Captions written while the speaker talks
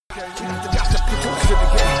Got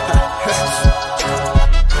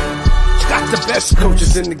the best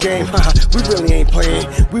coaches in the game. We really ain't playing.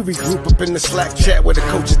 We regroup up in the Slack chat where the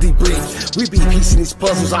coaches debrief. We be piecing these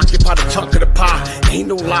puzzles, occupy the chunk of the pie. Ain't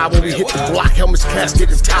no lie when we hit the block, helmets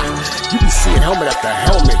casket is top. You be seeing helmet after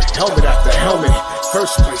helmet, helmet after helmet.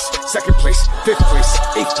 First place, second place, fifth place,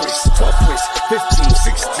 eighth place, 12th place, 15,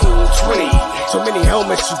 16, 20. So many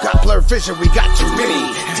helmets, you got blurred vision, we got too many.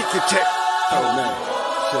 Tick your check. Oh man,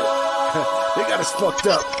 shit. They got us fucked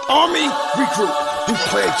up. Army, regroup. We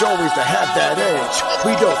pledge always to have that edge.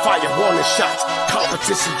 We don't fire warning shots.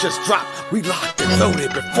 Competition just drop. We locked and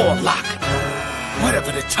loaded before lock.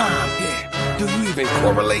 Whatever the time, yeah. Do you even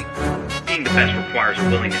correlate? Being the best requires a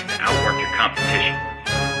willingness to outwork your competition.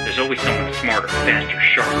 There's always someone smarter, faster,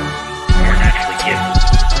 sharper, more naturally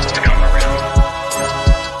gifted to come around.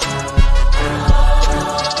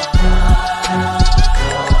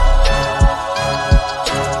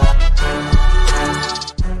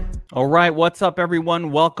 All right, what's up,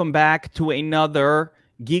 everyone? Welcome back to another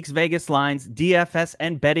Geeks Vegas Lines DFS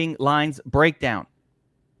and Betting Lines Breakdown,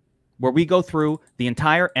 where we go through the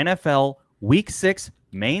entire NFL Week 6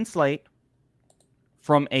 main slate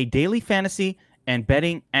from a daily fantasy and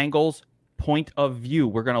betting angles point of view.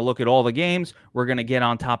 We're going to look at all the games. We're going to get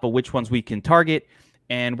on top of which ones we can target,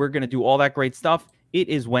 and we're going to do all that great stuff. It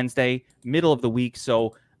is Wednesday, middle of the week,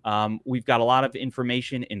 so we've got a lot of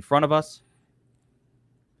information in front of us.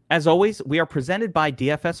 As always, we are presented by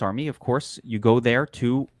DFS Army. Of course, you go there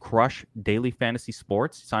to crush daily fantasy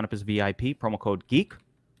sports. Sign up as VIP, promo code GEEK,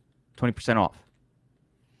 20% off.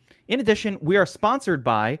 In addition, we are sponsored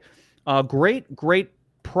by a great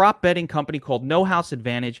prop betting company called No House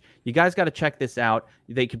Advantage. You guys got to check this out.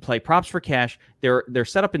 They can play props for cash. They're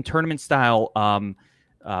set up in tournament style,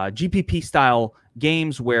 GPP style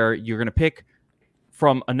games where you're going to pick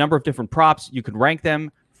from a number of different props. You can rank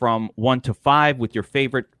them from 1 to 5 with your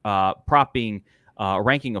favorite prop being a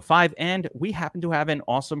ranking of 5. And we happen to have an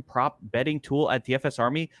awesome prop betting tool at DFS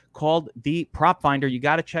Army called the Prop Finder. You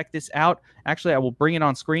got to check this out. Actually, I will bring it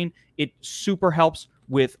on screen. It super helps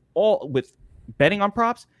with betting on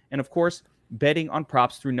props and, of course, betting on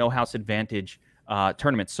props through No House Advantage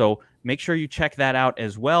tournaments. So make sure you check that out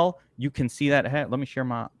as well. You can see that. Hey, let me share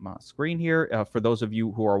my screen here for those of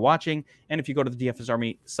you who are watching. And if you go to the DFS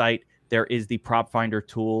Army site, there is the Prop Finder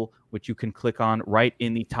tool, which you can click on right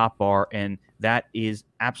in the top bar, and that is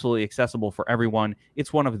absolutely accessible for everyone.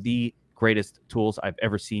 It's one of the greatest tools I've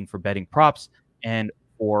ever seen for betting props and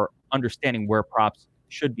for understanding where props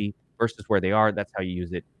should be versus where they are. That's how you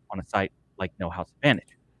use it on a site like No House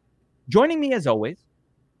Advantage. Joining me, as always,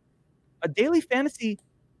 a daily fantasy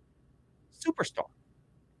superstar,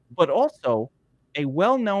 but also a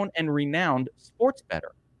well-known and renowned sports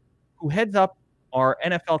bettor who heads up our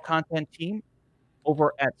NFL content team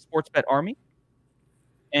over at Sportsbet Army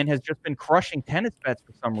and has just been crushing tennis bets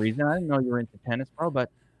for some reason. I didn't know you were into tennis, bro,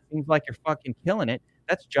 but seems like you're fucking killing it.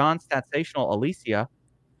 That's John Statsational Alicia.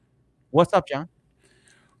 What's up, John?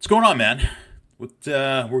 What's going on, man?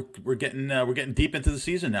 We're getting deep into the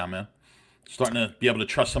season now, man. Starting to be able to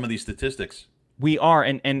trust some of these statistics. We are,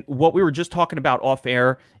 and what we were just talking about off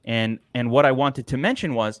air, and what I wanted to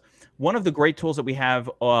mention was one of the great tools that we have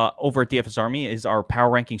over at DFS Army is our Power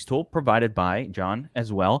Rankings tool provided by John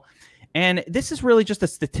as well. And this is really just a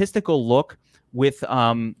statistical look with,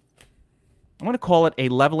 I'm going to call it a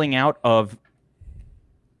leveling out of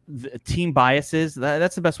the team biases.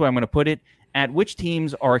 That's the best way I'm going to put it, at which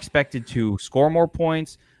teams are expected to score more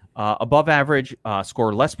points, above average,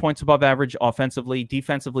 score less points above average offensively,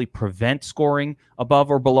 defensively, prevent scoring above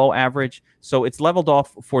or below average. So it's leveled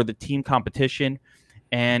off for the team competition.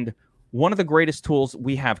 And one of the greatest tools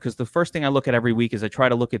we have, because the first thing I look at every week is I try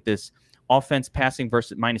to look at this offense passing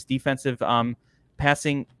versus minus defensive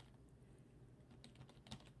passing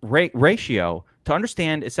ratio to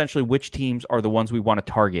understand essentially which teams are the ones we want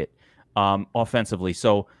to target offensively.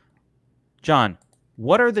 So, John,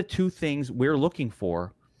 what are the two things we're looking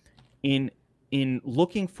for in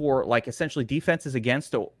looking for, like, essentially defenses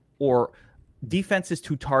against or defenses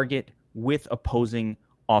to target with opposing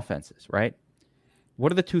offenses, right?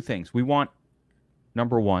 What are the two things? We want,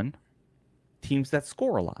 number one, teams that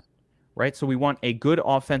score a lot, right? So we want a good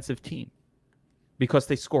offensive team because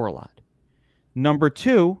they score a lot. Number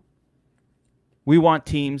two, we want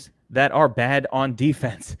teams that are bad on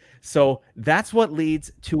defense. So that's what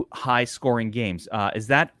leads to high-scoring games. Is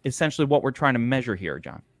that essentially what we're trying to measure here,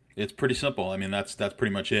 John? It's pretty simple. I mean, that's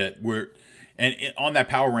pretty much it. On that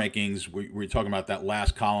power rankings, we're talking about that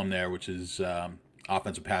last column there, which is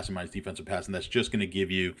offensive passing minus defensive passing. That's just going to give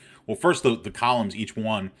you, well, first the columns, each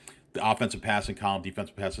one, the offensive passing column,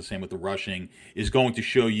 defensive passing, same with the rushing, is going to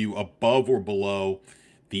show you above or below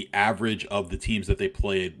the average of the teams that they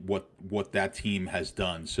played, what that team has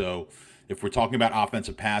done. So if we're talking about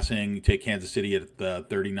offensive passing, you take Kansas City at the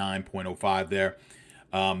 39.05 there.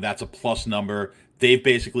 That's a plus number. They've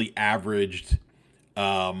basically averaged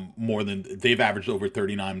they've averaged over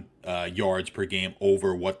 39 yards per game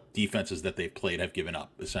over what defenses that they've played have given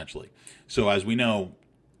up, essentially. So as we know,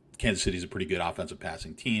 Kansas City is a pretty good offensive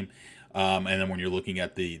passing team. And then when you're looking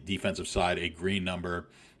at the defensive side, a green number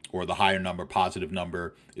or the higher number, positive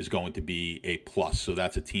number, is going to be a plus. So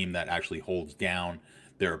that's a team that actually holds down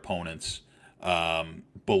their opponents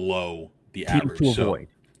below the average. To avoid,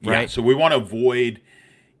 right? Yeah, so we want to avoid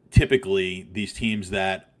typically these teams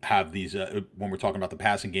that have these, when we're talking about the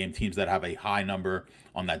passing game, teams that have a high number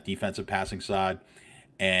on that defensive passing side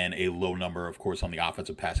and a low number, of course, on the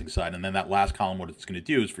offensive passing side. And then that last column, what it's going to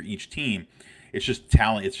do is for each team, it's just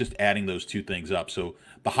talent. It's just adding those two things up. So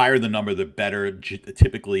the higher the number, the better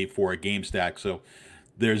typically for a game stack. So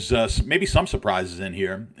there's maybe some surprises in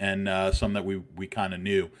here and some that we kind of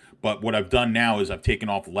knew. But what I've done now is I've taken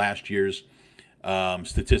off last year's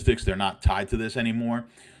statistics. They're not tied to this anymore.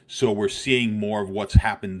 So we're seeing more of what's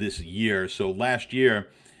happened this year. So last year,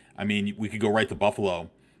 I mean, we could go right to Buffalo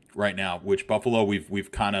right now, which Buffalo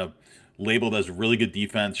we've kind of labeled as a really good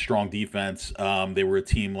defense, strong defense. They were a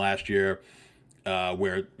team last year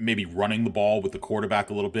where maybe running the ball with the quarterback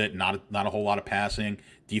a little bit, not a whole lot of passing.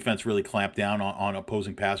 Defense really clamped down on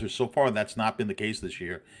opposing passers. So far, that's not been the case this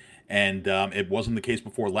year. And it wasn't the case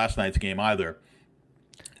before last night's game either.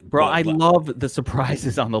 Bro, I love the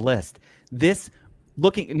surprises on the list.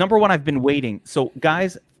 Number one, I've been waiting. So,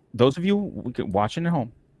 guys, those of you watching at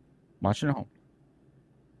home,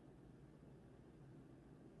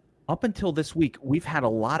 up until this week, we've had a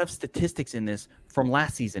lot of statistics in this from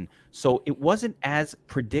last season. So it wasn't as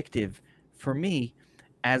predictive for me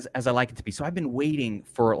as I like it to be. So I've been waiting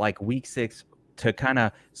for like week 6 to kind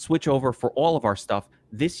of switch over for all of our stuff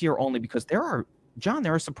this year only because there are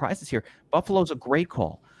surprises here. Buffalo's a great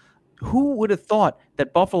call. Who would have thought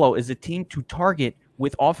that Buffalo is a team to target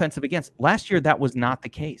with offensive against? Last year, that was not the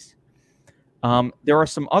case. There are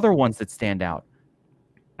some other ones that stand out.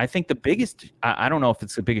 I think the biggest, I don't know if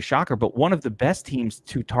it's the biggest shocker, but one of the best teams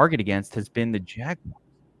to target against has been the Jaguars.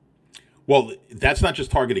 Well, that's not just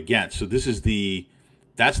target against. So that's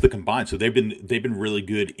the combined. So they've been really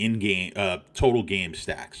good in game total game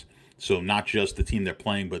stacks. So not just the team they're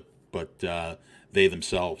playing, but they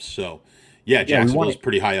themselves. So yeah, Jacksonville's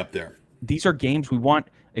pretty high up there. These are games we want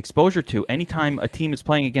exposure to. Anytime a team is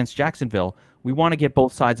playing against Jacksonville, we want to get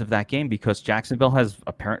both sides of that game because Jacksonville has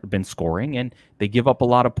apparently been scoring and they give up a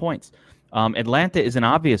lot of points. Atlanta is an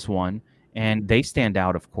obvious one, and they stand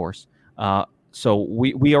out, of course. So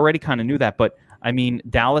we already kind of knew that. But, I mean,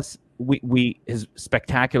 Dallas, his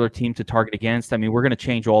spectacular team to target against. I mean, we're going to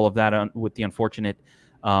change all of that with the unfortunate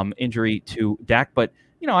injury to Dak. But,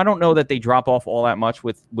 I don't know that they drop off all that much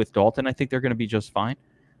with Dalton. I think they're going to be just fine.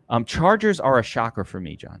 Chargers are a shocker for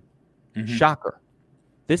me, John. Mm-hmm. Shocker.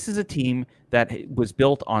 This is a team that was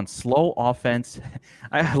built on slow offense.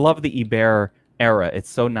 I love the Eber era. It's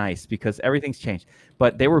so nice because everything's changed.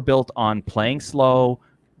 But they were built on playing slow,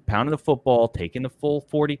 pounding the football, taking the full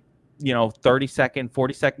 30-second,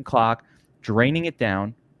 40-second clock, draining it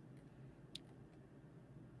down.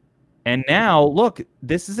 And now, look,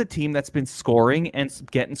 this is a team that's been scoring and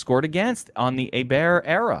getting scored against on the Eber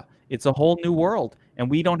era. It's a whole new world. And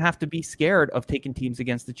we don't have to be scared of taking teams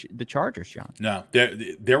against the Chargers, John. No,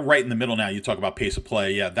 they're right in the middle now. You talk about pace of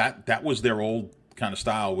play. Yeah, that was their old kind of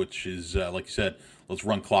style, which is, like you said, let's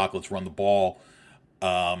run clock, let's run the ball.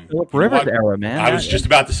 Philip Rivers era, man. I was just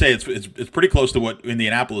about to say it's pretty close to what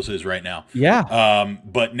Indianapolis is right now. Yeah.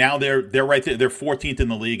 But now they're right there. They're 14th in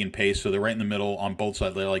the league in pace, so they're right in the middle on both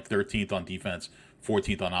sides. They're like 13th on defense,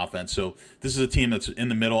 14th on offense. So this is a team that's in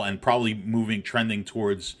the middle and probably trending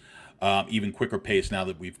towards even quicker pace now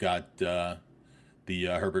that we've got the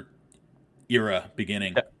Herbert era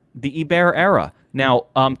beginning. The Eber era. Now,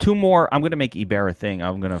 2 more. I'm going to make Eber a thing.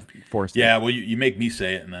 I'm going to force. Yeah, well, you make me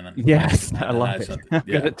say it, and then yes, I love it. I'm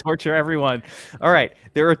going to torture everyone. All right,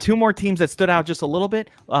 there are 2 more teams that stood out just a little bit.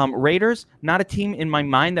 Raiders, not a team in my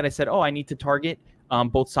mind that I said, I need to target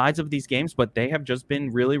both sides of these games, but they have just been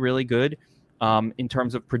really, really good in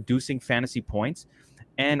terms of producing fantasy points.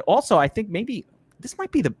 And also, I think maybe this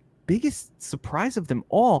might be the biggest surprise of them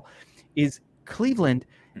all is Cleveland.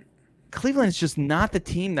 Cleveland is just not the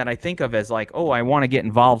team that I think of as like, I want to get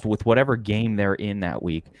involved with whatever game they're in that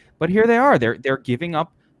week. But here they are. They're giving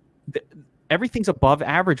up. Everything's above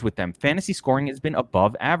average with them. Fantasy scoring has been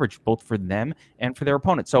above average, both for them and for their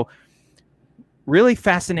opponents. So really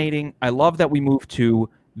fascinating. I love that we moved to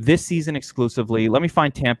this season exclusively. Let me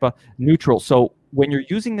find Tampa neutral. So when you're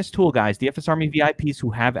using this tool, guys, the FS Army VIPs who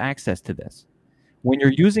have access to this, when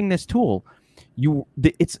you're using this tool,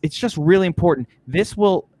 it's just really important.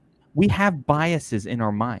 We have biases in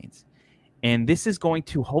our minds, and this is going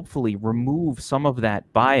to hopefully remove some of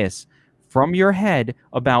that bias from your head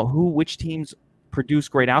about which teams produce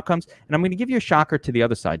great outcomes. And I'm going to give you a shocker to the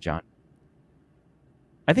other side, John.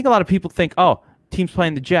 I think a lot of people think, oh, teams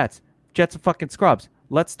playing the Jets are fucking scrubs.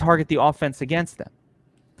 Let's target the offense against them.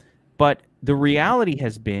 But the reality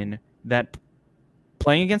has been that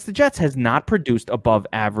playing against the Jets has not produced above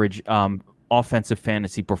average offensive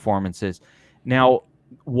fantasy performances. Now,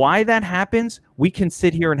 why that happens, we can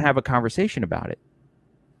sit here and have a conversation about it.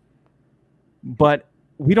 But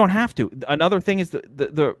we don't have to. Another thing is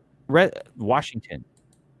Washington.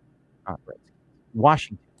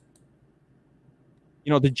 Washington.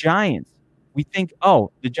 You know, the Giants. We think,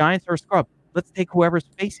 oh, the Giants are a scrub. Let's take whoever's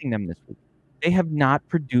facing them this week. They have not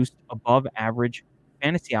produced above average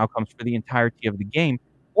fantasy outcomes for the entirety of the game,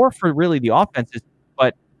 or for really the offenses,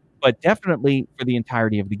 but definitely for the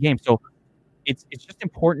entirety of the game. So it's just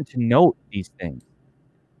important to note these things,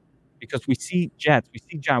 because we see Jets, we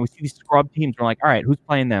see Giants, we see these scrub teams. We're like, all right, who's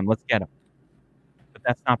playing them? Let's get them. But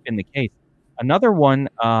that's not been the case. Another one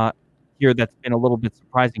here that's been a little bit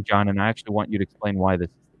surprising, John, and I actually want you to explain why this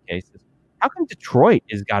is the case, is how come Detroit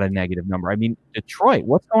has got a negative number? I mean, Detroit,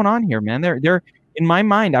 what's going on here, man? They're in my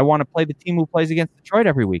mind, I want to play the team who plays against Detroit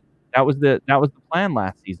every week. That was the plan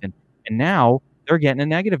last season, and now they're getting a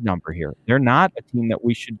negative number here. They're not a team that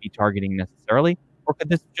we should be targeting necessarily, or could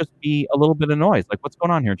this just be a little bit of noise? Like, what's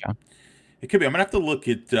going on here, John? It could be. I'm gonna have to look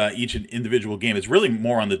at each individual game. It's really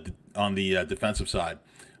more on the defensive side,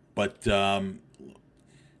 but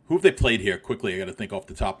who have they played here? Quickly, I got to think off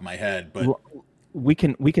the top of my head, but we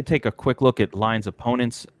could take a quick look at Lions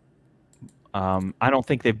opponents. I don't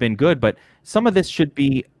think they've been good, but some of this should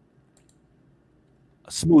be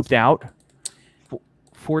smoothed out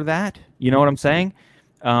for that. You know what I'm saying?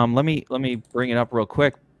 Let me bring it up real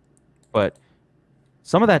quick, but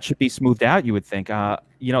some of that should be smoothed out, you would think.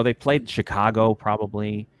 They played Chicago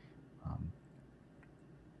probably.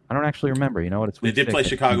 I don't actually remember. You know what? It's they did play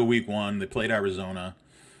Chicago week 1. They played Arizona.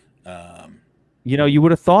 You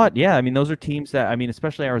would have thought, yeah. I mean, those are teams that,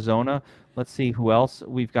 especially Arizona. Let's see who else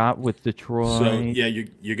we've got with Detroit. So yeah,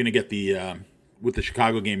 you're going to get the with the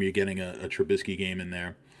Chicago game, you're getting a Trubisky game in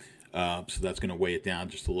there. So that's going to weigh it down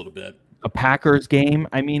just a little bit. A Packers game.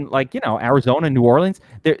 I mean, Arizona, New Orleans.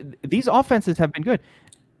 These offenses have been good,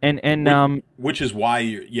 and which is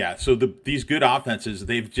why So these good offenses,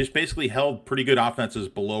 they've just basically held pretty good offenses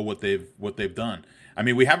below what they've done. I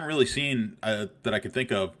mean, we haven't really seen that I could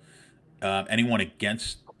think of anyone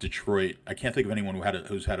against Detroit. I can't think of anyone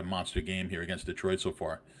who's had a monster game here against Detroit so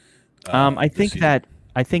far. I think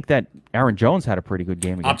that Aaron Jones had a pretty good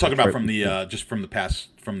game. I'm talking Detroit. About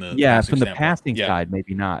from the passing side,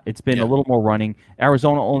 maybe not. It's been a little more running.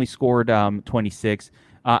 Arizona only scored 26.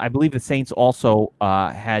 I believe the Saints also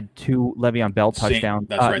had 2 Le'Veon Bell touchdowns.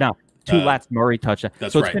 That's right. No, 2 Lats Murray touchdowns.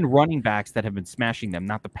 That's so it's right. been running backs that have been smashing them,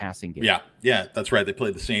 not the passing game. Yeah, that's right. They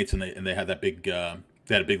played the Saints and they had that big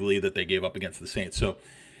they had a big lead that they gave up against the Saints. So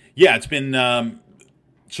yeah, it's been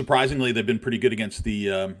surprisingly they've been pretty good against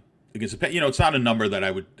the. It's not a number that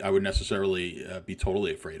I would necessarily be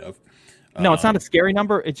totally afraid of. No, it's not a scary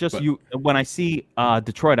number. It's just when I see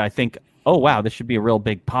Detroit, I think, oh wow, this should be a real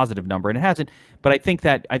big positive number, and it hasn't. But I think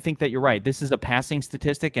that you're right. This is a passing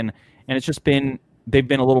statistic, and it's just been they've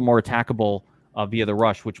been a little more attackable via the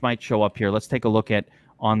rush, which might show up here. Let's take a look at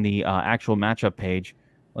on the actual matchup page.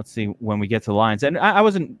 Let's see when we get to the lines. And I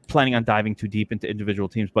wasn't planning on diving too deep into individual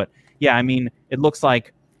teams, but yeah, I mean, it looks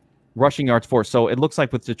like rushing yards for. So it looks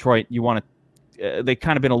like with Detroit, you want to they've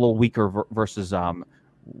kind of been a little weaker versus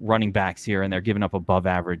running backs here, and they're giving up above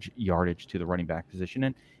average yardage to the running back position.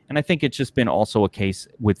 And I think it's just been also a case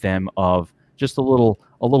with them of just a little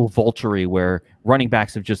vulture where running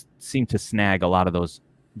backs have just seemed to snag a lot of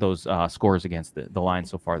those scores against the Lions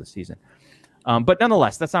so far this season. But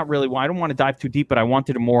nonetheless, that's not really why. I don't want to dive too deep, but I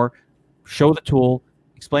wanted to more show the tool,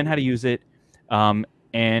 explain how to use it,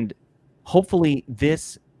 and hopefully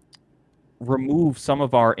this removes some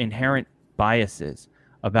of our inherent biases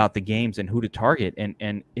about the games and who to target,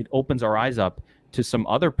 and it opens our eyes up to some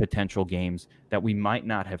other potential games that we might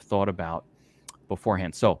not have thought about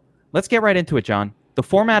beforehand. So let's get right into it, John. The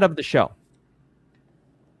format of the show.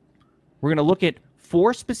 We're going to look at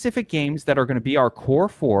 4 specific games that are going to be our core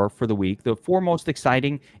 4 for the week, the 4 most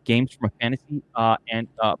exciting games from a fantasy and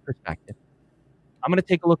perspective. I'm going to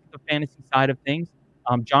take a look at the fantasy side of things.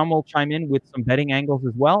 John will chime in with some betting angles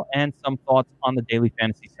as well and some thoughts on the daily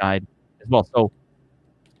fantasy side as well. So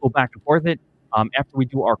go back and forth it. After we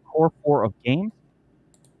do our core 4 of games,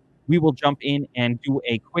 we will jump in and do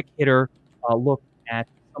a quick hitter look at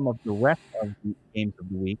some of the rest of the games of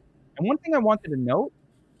the week. And one thing I wanted to note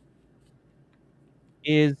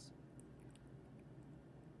is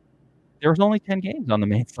there's only 10 games on the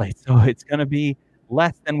main slate, so it's going to be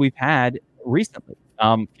less than we've had recently.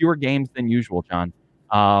 Fewer games than usual, John.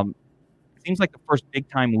 Seems like the first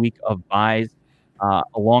big-time week of buys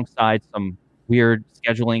alongside some weird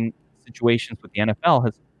scheduling situations with the NFL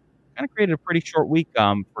has kind of created a pretty short week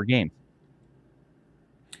for games.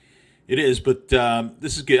 It is, but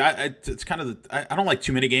this is good. It's kind of I don't like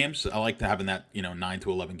too many games. I like to having that 9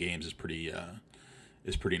 to 11 games is pretty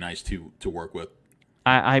nice to work with.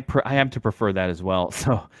 I have to prefer that as well.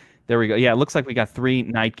 So there we go. Yeah, it looks like we got 3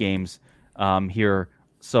 night games here.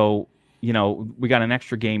 So we got an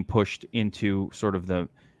extra game pushed into sort of the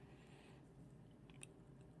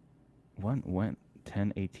 10-18,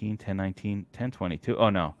 10-19, 10-22. Oh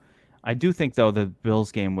no, I do think though the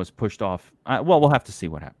Bills game was pushed off. Well, we'll have to see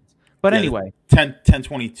what happens. But anyway,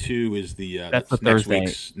 10-22 is that's the Thursday.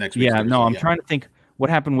 Next week's yeah, Thursday, no, I'm trying to think what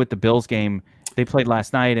happened with the Bills game. They played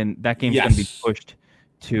last night, and that game's going to be pushed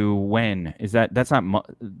to when? Is that's not?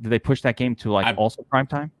 Did they push that game to also prime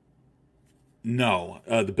time? No,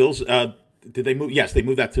 the Bills. Did they move? Yes, they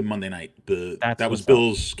moved that to Monday night. That was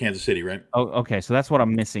Bills Kansas City, right? Oh, okay. So that's what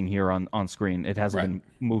I'm missing here on screen. It hasn't been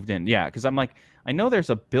moved in. Yeah, because I'm like, I know there's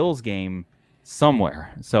a Bills game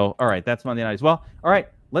somewhere. So all right, that's Monday night as well. All right,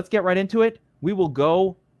 let's get right into it. We will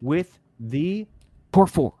go with the core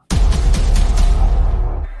 4.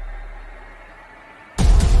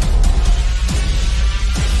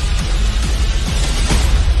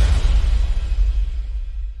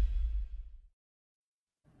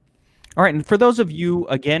 All right, and for those of you,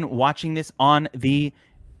 again, watching this on the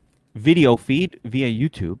video feed via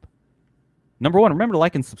YouTube, number 1, remember to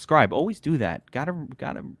like and subscribe. Always do that.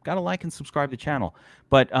 Gotta like and subscribe to the channel.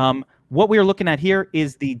 But what we are looking at here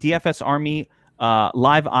is the DFS Army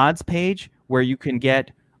live odds page, where you can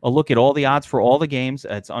get a look at all the odds for all the games.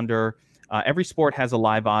 It's under every sport has a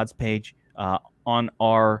live odds page on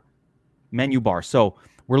our menu bar. So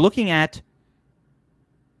we're looking at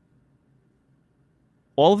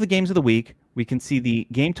all of the games of the week. We can see the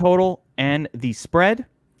game total and the spread,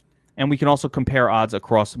 and we can also compare odds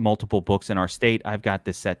across multiple books in our state. I've got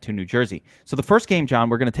this set to New Jersey. So the first game, John,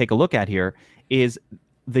 we're going to take a look at here is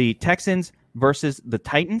the Texans versus the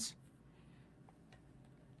Titans.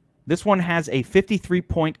 This one has a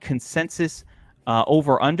 53-point consensus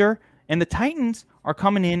over-under, and the Titans are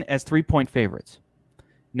coming in as 3-point favorites.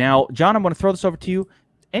 Now, John, I'm going to throw this over to you.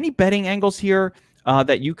 Any betting angles here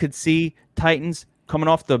that you could see? Titans coming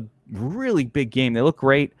off the really big game. They look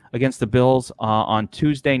great against the Bills on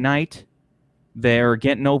Tuesday night. They're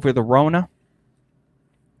getting over the Rona.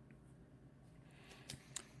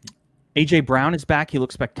 A.J. Brown is back. He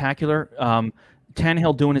looks spectacular.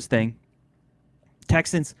 Tannehill doing his thing.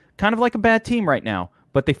 Texans, kind of like a bad team right now,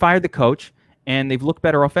 but they fired the coach, and they've looked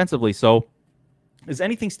better offensively. So does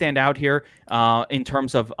anything stand out here in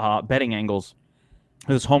terms of betting angles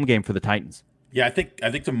for this home game for the Titans? Yeah, I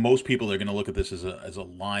think to most people, they're going to look at this as a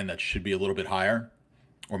line that should be a little bit higher,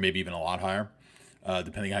 or maybe even a lot higher,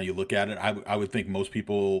 depending how you look at it. I would think most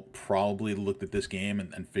people probably looked at this game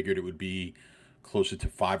and figured it would be closer to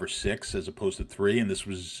 5 or 6 as opposed to 3, and this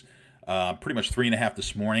was pretty much 3.5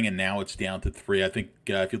 this morning, and now it's down to 3. I think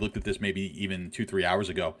if you looked at this maybe even 2-3 hours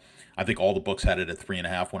ago, I think all the books had it at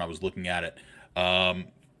 3.5 when I was looking at it.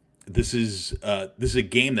 This is a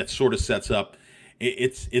game that sort of sets up.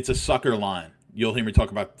 It's a sucker line. You'll hear me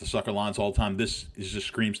talk about the sucker lines all the time. This just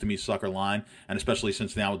screams to me sucker line, and especially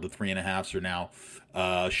since now the 3.5s are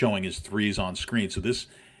now showing as 3s on screen. So this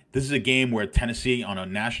is a game where Tennessee, on a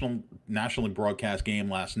nationally broadcast game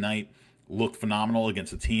last night, looked phenomenal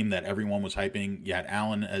against a team that everyone was hyping. You had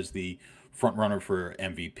Allen as the front runner for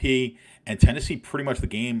MVP, and Tennessee pretty much the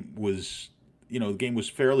game was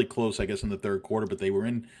fairly close, I guess, in the third quarter, but they were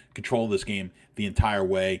in control of this game the entire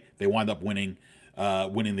way. They wound up winning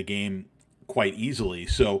the game quite easily.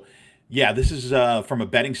 So, yeah, this is from a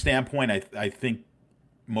betting standpoint. I think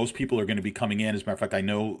most people are going to be coming in. As a matter of fact, I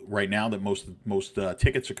know right now that most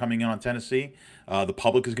tickets are coming in on Tennessee. The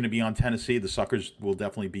public is going to be on Tennessee. The suckers will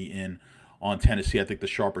definitely be in on Tennessee. I think the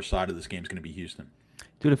sharper side of this game is going to be Houston.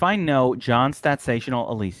 Dude, if I know John Statsational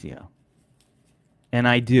Alicia, and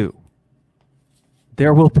I do,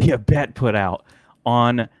 there will be a bet put out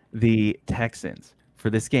on the Texans for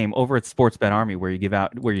this game over at Sportsbet Army, where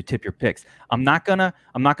you tip your picks. I'm not gonna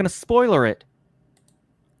spoiler it,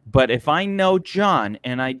 But if I know John,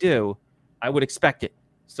 and I do, I would expect it.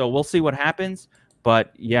 So we'll see what happens.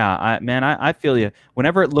 But yeah, I feel you.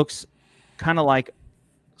 Whenever it looks kind of like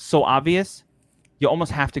so obvious, you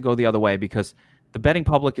almost have to go the other way because the betting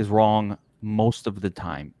public is wrong most of the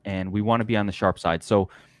time, and we want to be on the sharp side. So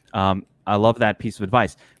I love that piece of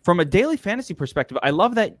advice. From a daily fantasy perspective, I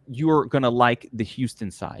love that you're going to like the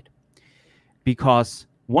Houston side because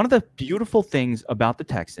one of the beautiful things about the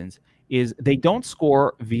Texans is they don't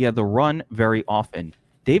score via the run very often.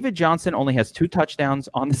 David Johnson only has 2 touchdowns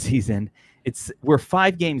on the season. We're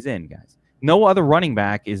 5 games in, guys. No other running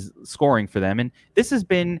back is scoring for them, and this has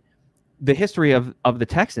been the history of the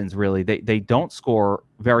Texans, really. They don't score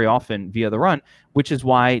very often via the run, which is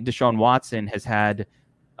why Deshaun Watson has had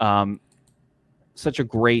such a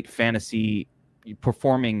great fantasy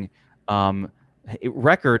performing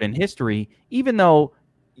record and history, even though,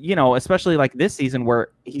 especially like this season where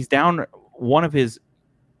he's down one of his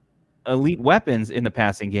elite weapons in the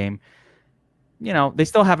passing game, they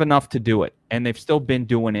still have enough to do it, and they've still been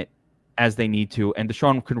doing it as they need to, and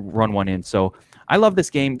Deshaun could run one in. So I love this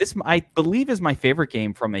game. This, I believe, is my favorite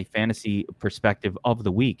game from a fantasy perspective of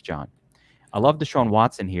the week, John. I love Deshaun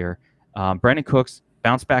Watson here. Brandon Cooks,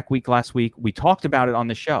 bounce back week last week. We talked about it on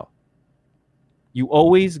the show. You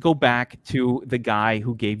always go back to the guy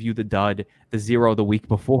who gave you the dud, the 0 the week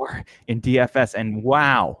before in DFS, and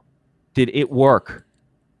wow, did it work.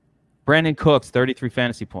 Brandon Cooks, 33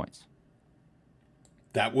 fantasy points.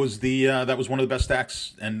 That was one of the best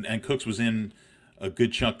stacks, and Cooks was in a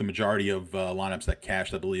good chunk, the majority of lineups that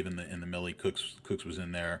cashed, I believe, in the Millie. Cooks was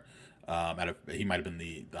in there. He might have been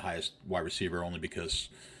the highest wide receiver only because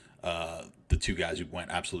the 2 guys who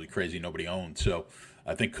went absolutely crazy nobody owned. So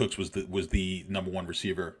I think Cooks was the number 1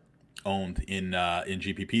 receiver owned in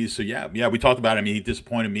GPPs. So yeah, we talked about him. I mean, he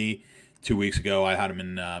disappointed me 2 weeks ago. I had him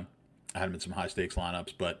in some high stakes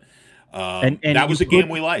lineups, but. And that was a game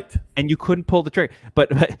we liked, and you couldn't pull the trigger.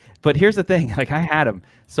 But here's the thing: like, I had him.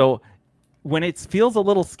 So when it feels a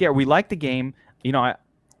little scary, we like the game.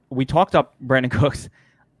 We talked up Brandon Cooks.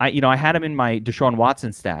 I had him in my Deshaun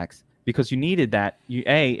Watson stacks because you needed that.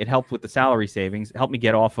 It helped with the salary savings. It helped me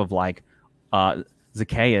get off of like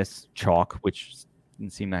Zacchaeus chalk, which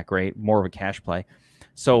didn't seem that great. More of a cash play.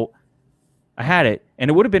 So I had it,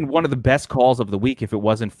 and it would have been one of the best calls of the week if it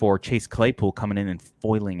wasn't for Chase Claypool coming in and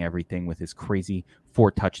foiling everything with his crazy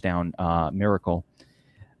 4-touchdown miracle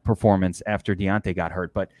performance after Deontay got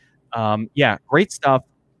hurt. But yeah, great stuff.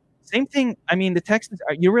 Same thing. I mean, the Texans,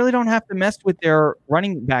 you really don't have to mess with their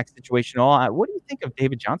running back situation at all. What do you think of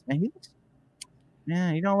David Johnson?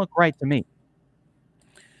 Man, he don't look right to me.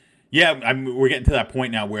 Yeah, we're getting to that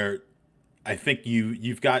point now where I think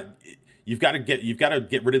you've got to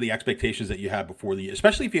get rid of the expectations that you had before the year,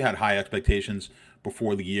 especially if you had high expectations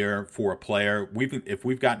before the year for a player. If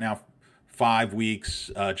we've got now 5 weeks,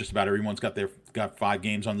 just about everyone's got 5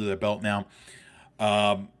 games under their belt now,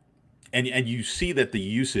 and you see that the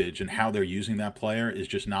usage and how they're using that player is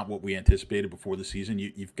just not what we anticipated before the season.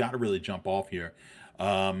 You've got to really jump off here.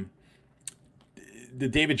 The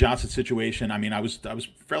David Johnson situation. I mean, I was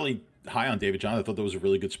fairly high on David Johnson. I thought that was a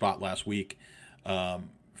really good spot last week.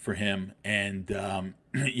 For him, and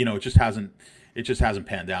it just hasn't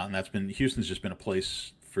panned out, and Houston's just been a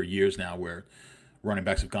place for years now where running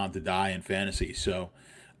backs have gone to die in fantasy. So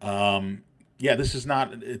this is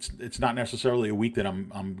it's not necessarily a week that I'm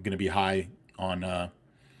going to be high on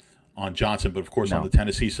Johnson, but of course on the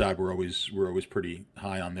Tennessee side we're always pretty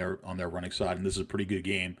high on their running side, and this is a pretty good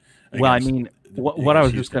game. Well, I mean, what I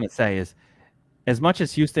was just going to say is, as much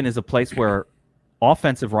as Houston is a place where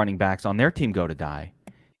offensive running backs on their team go to die,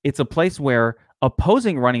 it's a place where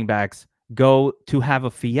opposing running backs go to have a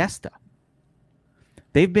fiesta.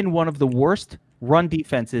 They've been one of the worst run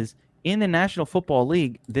defenses in the National Football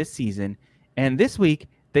League this season. And this week,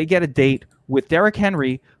 they get a date with Derrick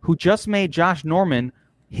Henry, who just made Josh Norman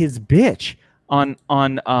his bitch on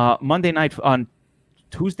Monday night, on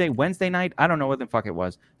Wednesday night. I don't know what the fuck it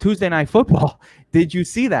was. Tuesday Night Football. Did you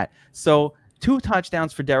see that? So 2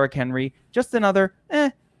 touchdowns for Derrick Henry. Just another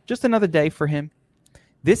day for him.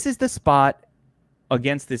 This is the spot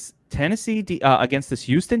against this against this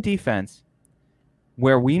Houston defense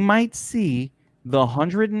where we might see the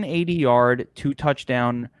 180-yard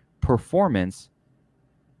 2-touchdown performance,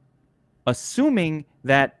 assuming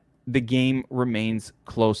that the game remains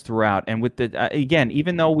close throughout. And with the again,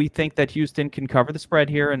 even though we think that Houston can cover the spread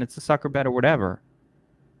here and it's a sucker bet or whatever,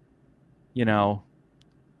 I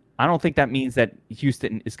don't think that means that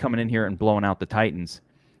Houston is coming in here and blowing out the Titans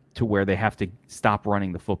to where they have to stop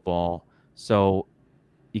running the football. So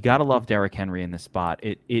you got to love Derrick Henry in this spot.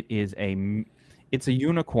 It it's a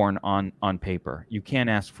unicorn on paper. You can't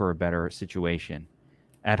ask for a better situation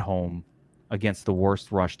at home against the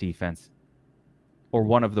worst rush defense, or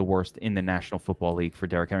one of the worst in the National Football League for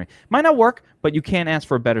Derrick Henry. Might not work, but you can't ask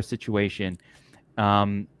for a better situation.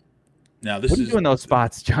 Now, this what do you do in those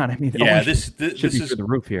spots, John? I mean, yeah, this should be is through the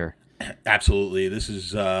roof here. Absolutely. This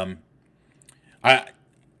is, running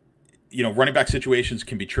back situations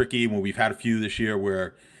can be tricky. When we've had a few this year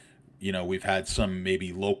where, we've had some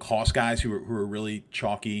maybe low cost guys who are really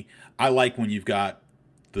chalky. I like when you've got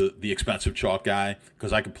the expensive chalk guy,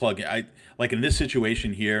 because I can plug in. Like in this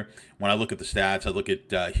situation here, when I look at the stats, I look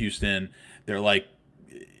at Houston. They're like,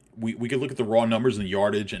 we could look at the raw numbers and the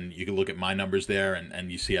yardage, and you can look at my numbers there,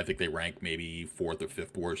 and you see I think they rank maybe 4th or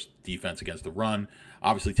 5th worst defense against the run.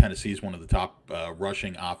 Obviously, Tennessee is one of the top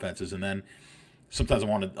rushing offenses, and then sometimes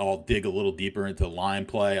I'll dig a little deeper into line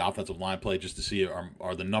play, offensive line play, just to see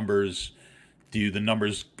are the numbers, do the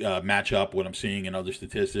numbers match up what I'm seeing in other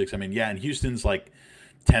statistics. I mean, yeah, and Houston's like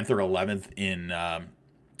 10th or 11th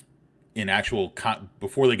in actual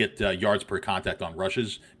before they get yards per contact on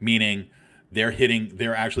rushes, meaning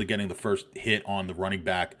they're actually getting the first hit on the running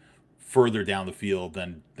back further down the field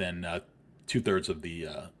than 2/3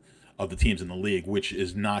 of the teams in the league, which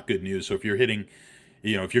is not good news. So if you're hitting,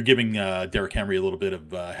 if you're giving Derrick Henry a little bit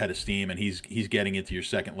of head of steam, and he's getting into your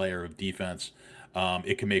second layer of defense,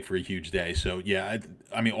 it can make for a huge day. So yeah,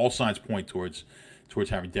 I mean, all signs point towards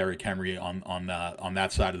having Derrick Henry on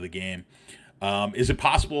that side of the game. Is it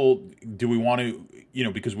possible? Do we want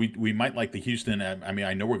to, because we might like the Houston. I mean,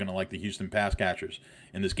 I know we're going to like the Houston pass catchers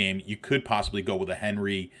in this game. You could possibly go with a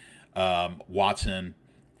Henry, Watson,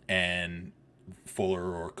 and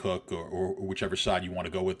Fuller or Cook, or whichever side you want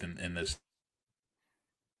to go with in this.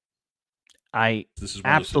 This is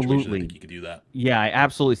one of those situations I think you could do that. Yeah, I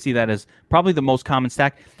absolutely see that as probably the most common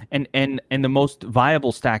stack and the most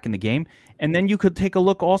viable stack in the game. And then you could take a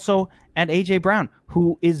look also at A.J. Brown,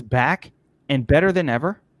 who is back and better than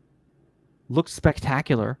ever. Looks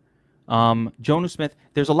spectacular. Jonnu Smith.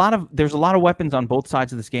 There's a lot of weapons on both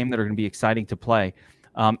sides of this game that are going to be exciting to play.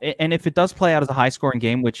 And if it does play out as a high-scoring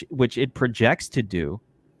game, which it projects to do,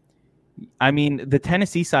 I mean, the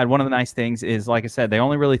Tennessee side, one of the nice things is, like I said, they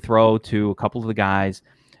only really throw to a couple of the guys.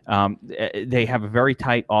 They have a very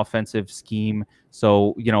tight offensive scheme.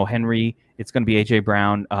 So, Henry, it's going to be A.J.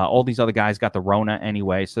 Brown. All these other guys got the Rona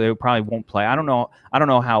anyway, so they probably won't play. I don't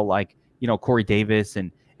know how, like, Corey Davis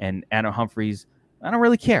and Adam Humphries, I don't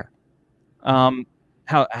really care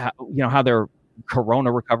how their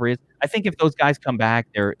Corona recovery is. I think if those guys come back,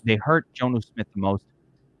 they hurt Jonnu Smith the most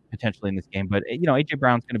potentially in this game. But, A.J.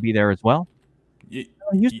 Brown's going to be there as well.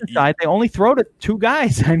 Houston side, they only throw to 2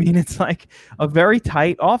 guys. I mean, it's like a very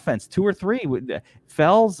tight offense, 2 or 3.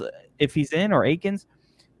 Fells, if he's in, or Akins,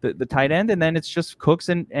 the tight end, and then it's just Cooks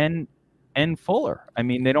and Fuller. I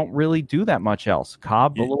mean, they don't really do that much else.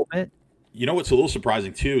 Cobb a little bit. What's a little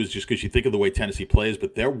surprising too is just because you think of the way Tennessee plays,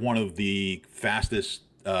 but they're one of the fastest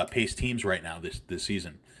paced teams right now this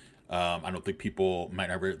season. I don't think people might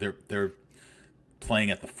ever. They're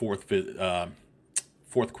playing at the fourth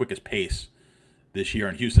quickest pace this year,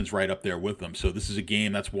 and Houston's right up there with them. So this is a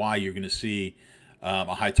game. That's why you're going to see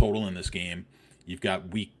a high total in this game. You've got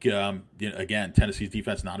weak. Again, Tennessee's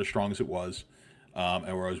defense not as strong as it was,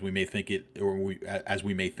 or as we may think it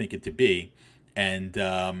to be,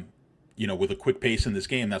 and. With a quick pace in this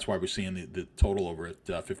game, that's why we're seeing the total over at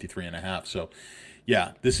 53.5. So,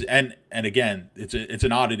 yeah, and again, it's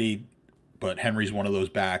an oddity, but Henry's one of those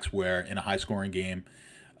backs where in a high scoring game,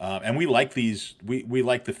 and we like these. We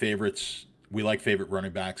like the favorites. We like favorite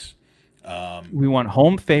running backs. We want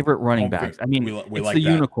home favorite running backs. I mean, it's like the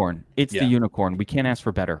that. unicorn. It's the unicorn. We can't ask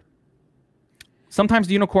for better. Sometimes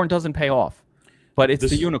the unicorn doesn't pay off, but it's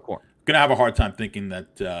the unicorn. Gonna have a hard time thinking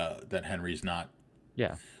that Henry's not.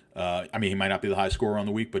 Yeah. I mean, he might not be the high scorer on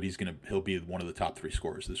the week, but he'll be one of the top 3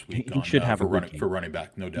 scorers this week. He should have for running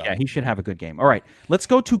back, no doubt. Yeah, he should have a good game. All right, let's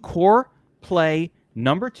go to core play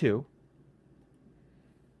number 2.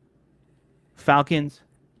 Falcons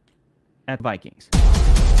at Vikings.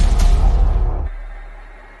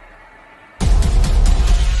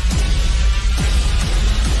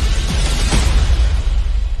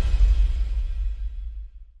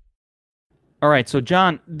 All right, so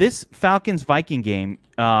John, this Falcons-Viking game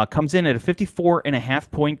comes in at a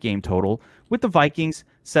 54.5 point game total, with the Vikings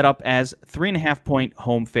set up as 3.5 point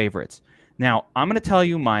home favorites. Now, I'm going to tell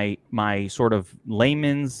you my sort of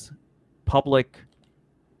layman's public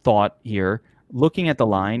thought here, looking at the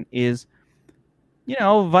line, is,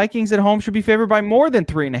 Vikings at home should be favored by more than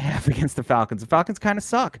 3.5 against the Falcons. The Falcons kind of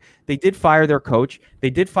suck. They did fire their coach.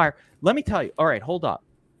 Let me tell you. All right, hold up.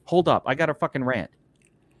 I got a fucking rant.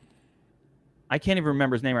 I can't even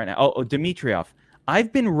remember his name right now. Oh, Dimitrov.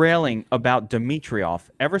 I've been railing about Dimitrov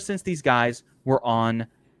ever since these guys were on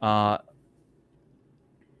the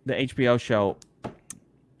HBO show.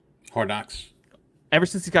 Hard Knocks. Ever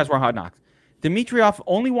since these guys were on Hard Knocks. Dimitrov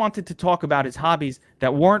only wanted to talk about his hobbies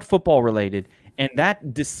that weren't football related, and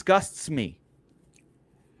that disgusts me.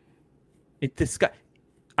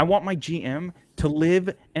 I want my GM to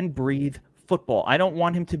live and breathe football. I don't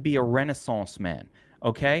want him to be a Renaissance man.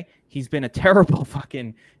 Okay? He's been a terrible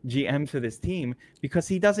fucking GM for this team because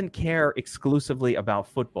he doesn't care exclusively about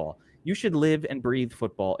football. You should live and breathe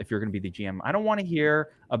football if you're going to be the GM. I don't want to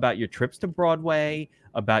hear about your trips to Broadway,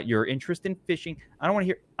 about your interest in fishing. I don't want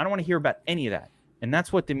to hear about any of that. And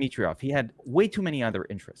that's what Dimitrov. He had way too many other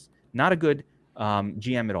interests. Not a good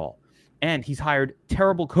GM at all. And he's hired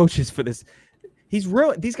terrible coaches for this. He's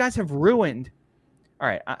ruined. These guys have ruined. All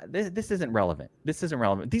right, this isn't relevant. This isn't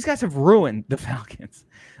relevant. These guys have ruined the Falcons,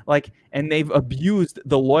 and they've abused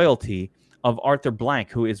the loyalty of Arthur Blank,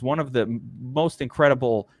 who is one of the most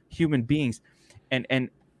incredible human beings, and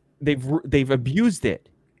they've abused it.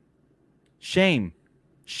 Shame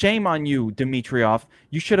on you, Dimitrov.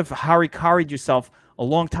 You should have harikari'd yourself a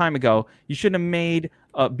long time ago. You shouldn't have made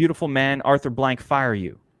a beautiful man, Arthur Blank, fire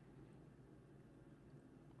you.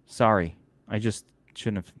 Sorry, I just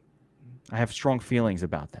shouldn't have. I have strong feelings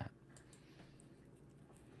about that.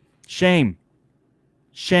 Shame.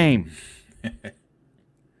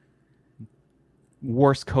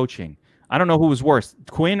 Worst coaching. I don't know who was worse,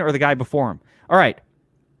 Quinn or the guy before him. All right.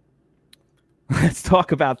 Let's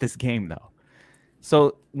talk about this game, though.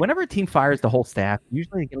 So whenever a team fires the whole staff,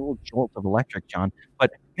 usually they get a little jolt of electric, John.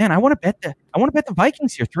 But man, I want to bet the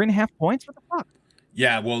Vikings here, 3.5 points. What the fuck?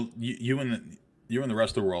 Yeah, well, you and the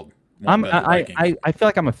rest of the world. I feel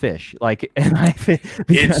like I'm a fish.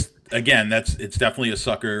 It's definitely a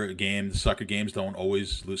sucker game. The sucker games don't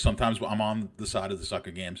always lose. Sometimes I'm on the side of the sucker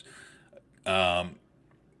games.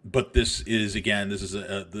 But this is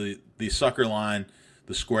the sucker line,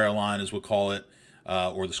 the square line as we'll call it,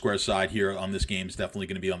 or the square side here on this game is definitely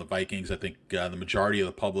going to be on the Vikings. I think the majority of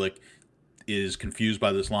the public is confused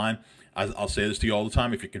by this line. I'll say this to you all the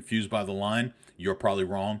time. If you're confused by the line, you're probably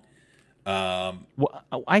wrong. Well,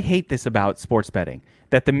 I hate this about sports betting,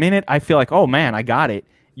 that the minute I feel like, oh man, I got it,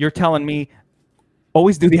 you're telling me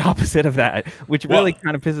always do the opposite of that, which really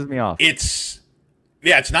kind of pisses me off. It's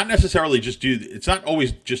not necessarily it's not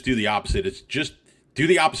always just do the opposite. It's just do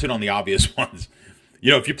the opposite on the obvious ones.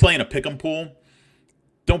 If you're playing a pick 'em pool,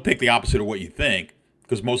 don't pick the opposite of what you think,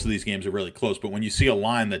 because most of these games are really close. But when you see a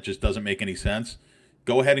line that just doesn't make any sense,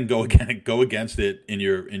 go ahead and go against it in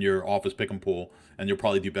your office pick 'em pool, and you'll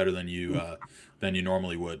probably do better than you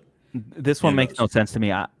normally would. This one makes no sense to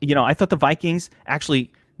me. I thought the Vikings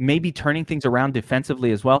actually maybe turning things around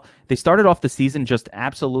defensively as well. They started off the season just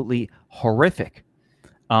absolutely horrific,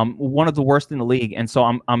 one of the worst in the league, and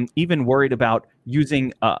so I'm even worried about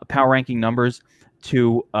using power ranking numbers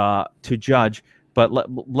to judge. But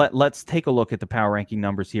let's take a look at the power ranking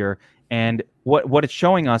numbers here, and what it's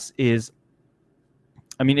showing us is,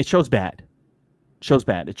 it shows bad.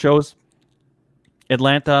 It shows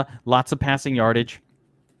Atlanta, lots of passing yardage,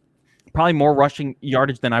 probably more rushing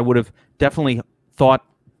yardage than I would have definitely thought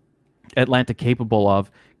Atlanta capable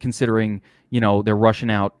of, considering, they're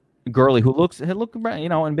rushing out Gurley, who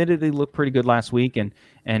admittedly looked pretty good last week and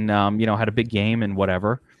had a big game and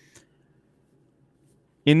whatever.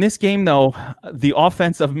 In this game, though, the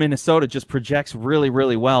offense of Minnesota just projects really,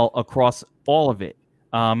 really well across all of it.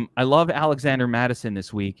 I love Alexander Mattison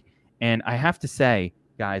this week, and I have to say,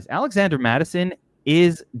 guys, Alexander Mattison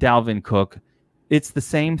is Dalvin Cook. It's the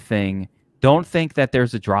same thing. Don't think that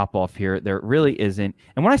there's a drop-off here. There really isn't.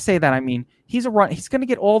 And when I say that, I mean he's going to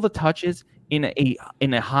get all the touches in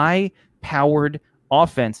a high-powered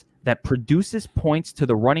offense that produces points to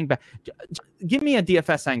the running back. Give me a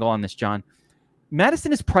DFS angle on this, John.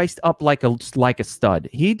 Madison is priced up like a stud.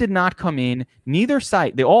 He did not come in. Neither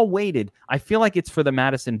side. They all waited. I feel like it's for the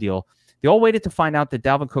Madison deal. They all waited to find out that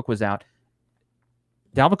Dalvin Cook was out.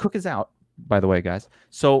 Dalvin Cook is out, by the way, guys.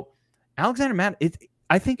 So Alexander Madison,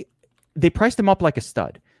 I think they priced him up like a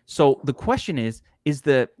stud. So the question is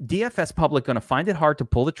the DFS public going to find it hard to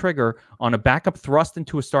pull the trigger on a backup thrust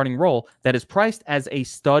into a starting role that is priced as a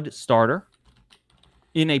stud starter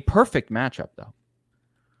in a perfect matchup, though?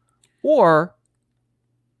 Or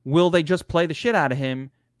will they just play the shit out of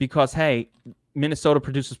him because, hey, Minnesota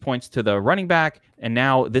produces points to the running back, and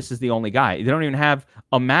now this is the only guy? They don't even have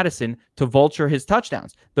a Madison to vulture his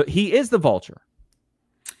touchdowns. But he is the vulture.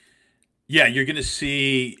 Yeah, you're going to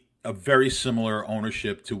see a very similar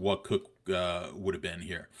ownership to what Cook would have been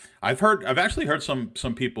here. I've actually heard some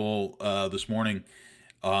people this morning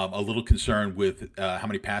A little concerned with how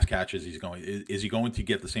many pass catches he's going. Is he going to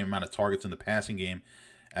get the same amount of targets in the passing game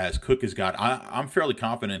as Cook has got? I'm fairly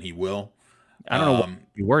confident he will. I don't know what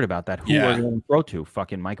you're worried about that. Who are they going to throw to?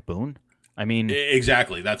 Fucking Mike Boone? I mean,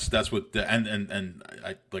 exactly. That's what. And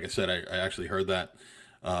I, like I said, I actually heard that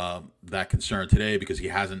that concern today because he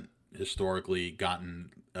hasn't historically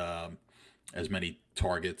gotten as many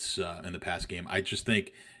targets in the pass game. I just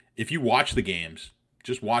think if you watch the games,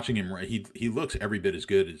 just watching him, he looks every bit as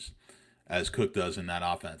good as Cook does in that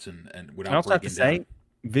offense. And without I also have to say,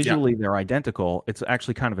 visually they're identical. It's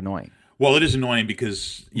actually kind of annoying. Well, it is annoying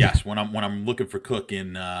because yes, when I'm looking for Cook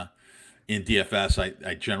in DFS,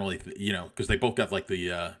 I generally because they both got like they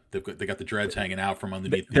got the dreads hanging out from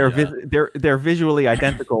underneath. They're visually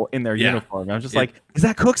identical in their uniform. I'm just like, is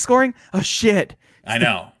that Cook scoring? Oh shit! I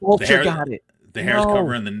know. Vulture got it. The hair's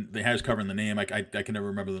covering the name. I can never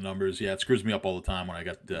remember the numbers. Yeah, it screws me up all the time when I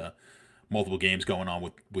got multiple games going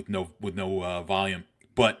on with no volume.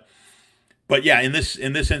 But yeah, in this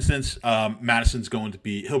instance, Madison's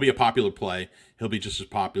he'll be a popular play. He'll be just as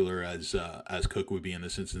popular as Cook would be in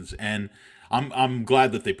this instance. And I'm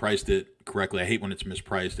glad that they priced it correctly. I hate when it's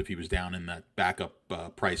mispriced. If he was down in that backup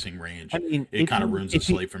pricing range, I mean, it kind of ruins the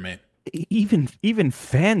slate for me. Even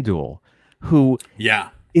FanDuel, who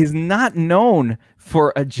is not known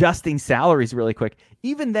for adjusting salaries really quick.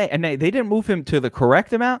 Even they didn't move him to the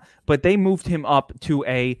correct amount, but they moved him up to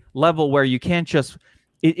a level where you can't just.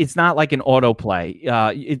 It's not like an auto play.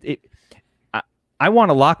 I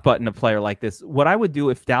want a lock button a player like this. What I would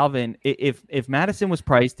do if Madison was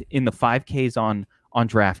priced in the 5Ks on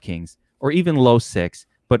DraftKings or even low 6,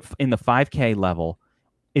 but in the 5K level,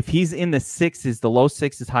 if he's in the 6s, the low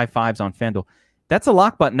 6s, high 5s on FanDuel, that's a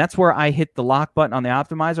lock button. That's where I hit the lock button on the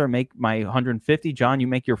optimizer and make my 150. John, you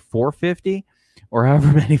make your 450 or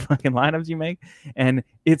however many fucking lineups you make. And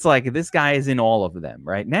it's like this guy is in all of them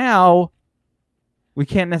right now. We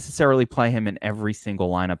can't necessarily play him in every single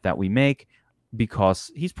lineup that we make because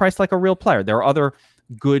he's priced like a real player. There are other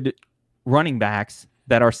good running backs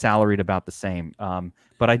that are salaried about the same.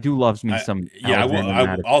 But I do love me some.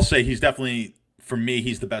 I'll say he's definitely, for me,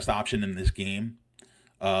 he's the best option in this game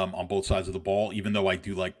on both sides of the ball. Even though I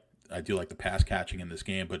do like the pass catching in this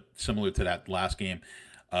game, but similar to that last game,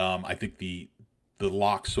 I think the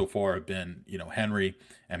locks so far have been, Henry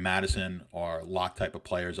and Madison are lock type of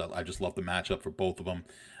players. I just love the matchup for both of them.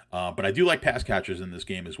 But I do like pass catchers in this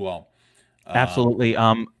game as well. Absolutely.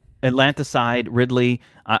 Atlanta side, Ridley.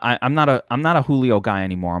 I'm not a Julio guy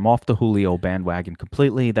anymore. I'm off the Julio bandwagon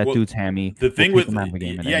completely. That dude's hammy. The thing with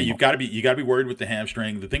you've got to be worried with the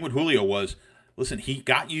hamstring. The thing with Julio was, listen, he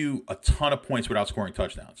got you a ton of points without scoring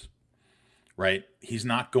touchdowns. Right, he's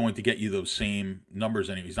not going to get you those same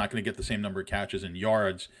numbers anymore. He's not going to get the same number of catches and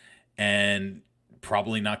yards, and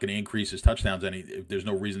probably not going to increase his touchdowns. There's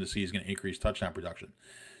no reason to see he's going to increase touchdown production.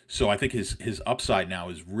 So I think his upside now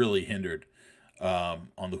is really hindered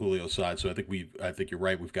on the Julio side. So I think you're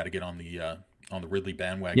right. We've got to get on the Ridley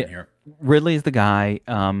bandwagon here. Ridley is the guy.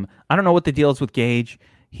 I don't know what the deal is with Gage.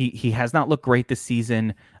 He has not looked great this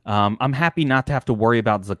season. I'm happy not to have to worry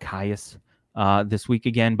about Zacchaeus this week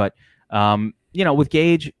again, but. With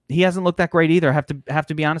Gage, he hasn't looked that great either. I have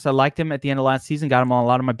to be honest. I liked him at the end of last season. Got him on a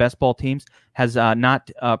lot of my best ball teams. Has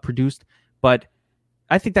not produced, but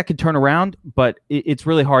I think that could turn around. But it's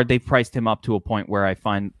really hard. They've priced him up to a point where I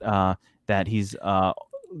find that he's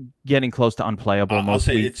getting close to unplayable. I'll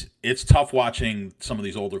say it's tough watching some of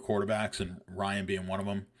these older quarterbacks, and Ryan being one of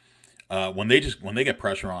them. When they get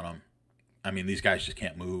pressure on them. I mean, these guys just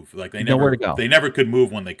can't move. Like nowhere to go. They never could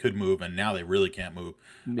move when they could move, and now they really can't move.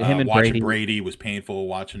 Watching Brady was painful.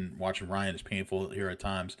 Watching Ryan is painful here at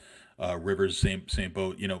times. Rivers, same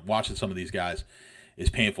boat. Watching some of these guys is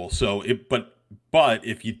painful. So, but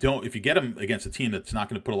if you get them against a team that's not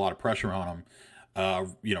going to put a lot of pressure on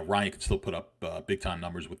them, Ryan can still put up big time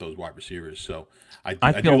numbers with those wide receivers. So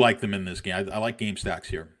I do like them in this game. I like game stacks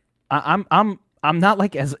here. I'm not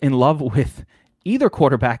like as in love with either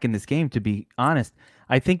quarterback in this game, to be honest.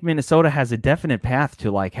 I think Minnesota has a definite path to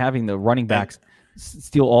like having the running backs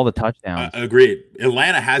steal all the touchdowns. Agreed.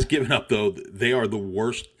 Atlanta has given up, though. They are the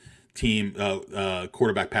worst team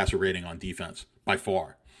quarterback passer rating on defense by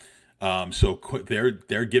far. So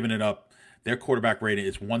they're giving it up. Their quarterback rating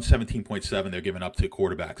is 117.7. They're giving up to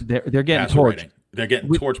quarterbacks. They're getting torched. Rating. They're getting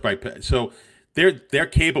torched by. So they're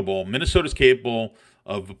capable. Minnesota's capable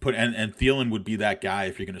of and Thielen would be that guy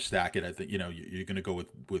if you're going to stack it. I think you're going to go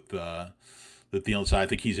with the Thielen side. I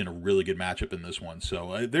think he's in a really good matchup in this one.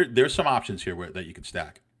 So there's some options here that you can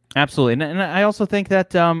stack. Absolutely, and I also think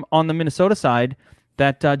that on the Minnesota side,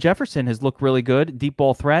 that Jefferson has looked really good, deep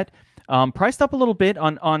ball threat. Priced up a little bit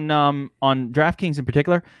on DraftKings in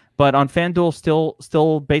particular, but on FanDuel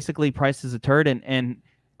still basically priced as a turd. And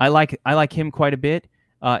I like him quite a bit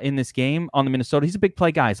in this game on the Minnesota. He's a big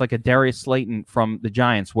play guy. He's like a Darius Slayton from the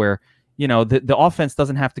Giants, where the offense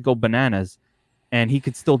doesn't have to go bananas, and he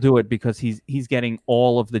could still do it because he's getting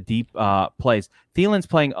all of the deep plays. Thielen's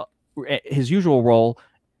playing his usual role,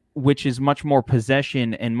 which is much more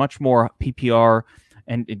possession and much more PPR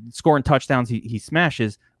and scoring touchdowns. He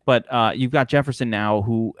smashes. But you've got Jefferson now,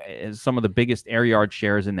 who is some of the biggest air yard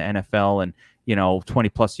shares in the NFL, and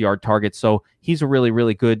 20+ yard targets. So he's a really,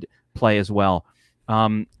 really good play as well.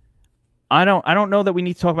 I don't know that we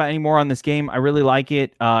need to talk about any more on this game. I really like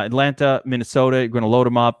it. Atlanta, Minnesota, you're going to load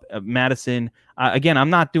them up. Madison. Again, I'm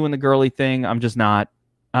not doing the girly thing. I'm just not.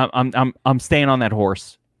 I'm staying on that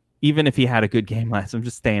horse. Even if he had a good game last, I'm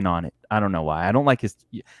just staying on it. I don't know why. I don't like his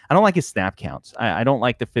snap counts. I don't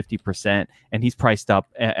like the 50%, and he's priced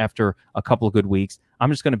up after a couple of good weeks.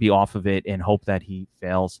 I'm just going to be off of it and hope that he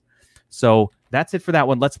fails. So that's it for that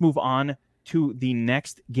one. Let's move on to the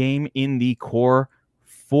next game in the core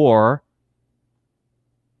 4.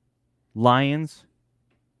 Lions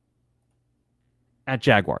at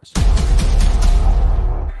Jaguars.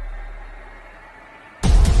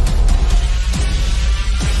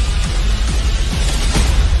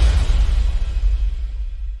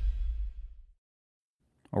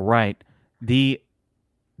 All right. The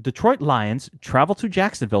Detroit Lions travel to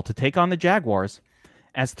Jacksonville to take on the Jaguars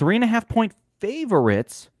as 3.5-point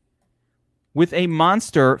favorites with a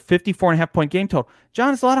monster 54.5-point game total.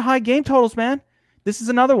 John, it's a lot of high game totals, man. This is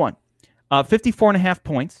another one. 54.5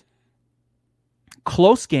 points.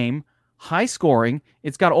 Close game, high scoring.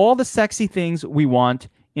 It's got all the sexy things we want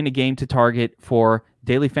in a game to target for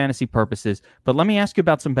daily fantasy purposes. But let me ask you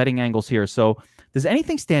about some betting angles here. So does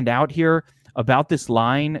anything stand out here about this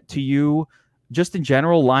line to you? Just in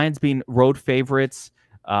general, Lions being road favorites,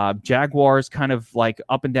 Jaguars kind of like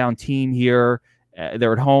up and down team here.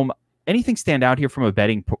 They're at home. Anything stand out here from a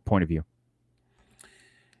betting point of view?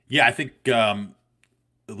 Yeah, I think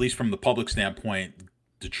at least from the public standpoint,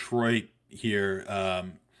 Detroit here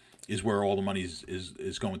is where all the money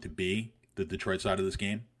is going to be, the Detroit side of this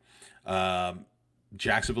game.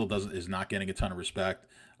 Jacksonville is not getting a ton of respect,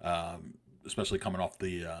 especially coming off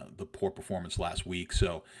the poor performance last week.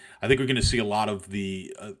 So I think we're going to see a lot of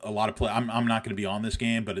play. I'm not going to be on this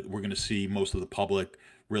game, but we're going to see most of the public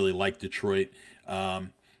really like Detroit.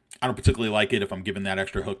 I don't particularly like it if I'm giving that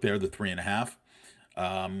extra hook there, the 3.5.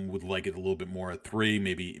 Would like it a little bit more at 3,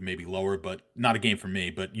 maybe lower, but not a game for me.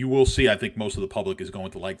 But you will see, I think most of the public is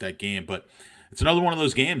going to like that game. But it's another one of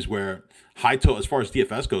those games where high total, as far as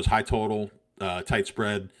DFS goes, high total, tight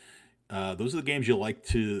spread. Those are the games you like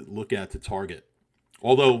to look at to target.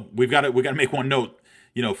 Although we've got to make one note.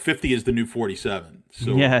 50 is the new 47.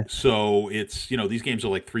 So yeah. So it's these games are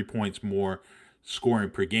like 3 points more scoring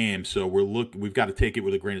per game. So we've got to take it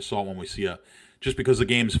with a grain of salt when we see just because the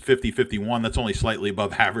game's 50-51, that's only slightly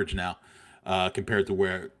above average now compared to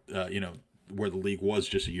where the league was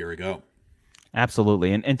just a year ago.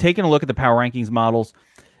 Absolutely. And taking a look at the power rankings models,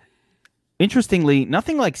 interestingly,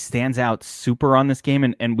 nothing like stands out super on this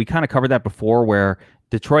game. And we kind of covered that before, where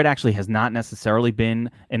Detroit actually has not necessarily been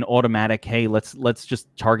an automatic, hey, let's just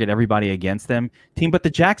target everybody against them team. But the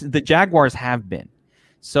Jaguars have been.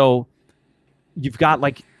 So you've got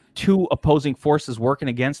like two opposing forces working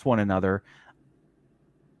against one another.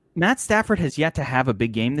 Matt Stafford has yet to have a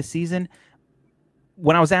big game this season.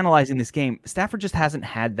 When I was analyzing this game, Stafford just hasn't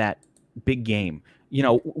had that big game.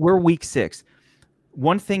 We're week 6.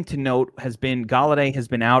 One thing to note has been Golladay has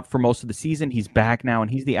been out for most of the season. He's back now,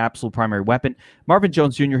 and he's the absolute primary weapon. Marvin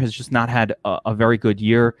Jones Jr. has just not had a very good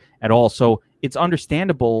year at all. So it's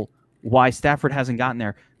understandable why Stafford hasn't gotten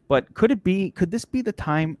there. But could this be the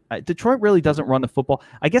time? Detroit really doesn't run the football.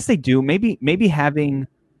 I guess they do. Maybe having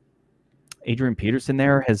Adrian Peterson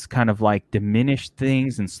there has kind of like diminished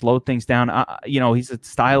things and slowed things down. He's a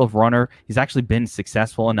style of runner. He's actually been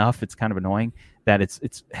successful enough. It's kind of annoying that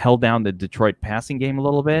it's held down the Detroit passing game a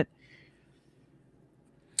little bit.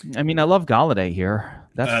 I mean, I love Golladay here.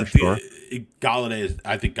 That's for sure. I think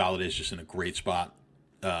Golladay is just in a great spot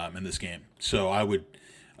in this game. So I would.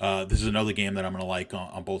 This is another game that I'm going to like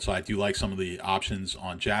on both sides. Do you like some of the options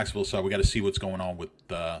on Jacksonville side? We got to see what's going on with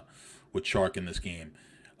Chark in this game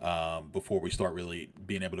before we start really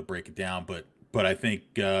being able to break it down. But I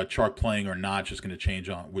think Chark playing or not just going to change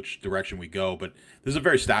on which direction we go. But this is a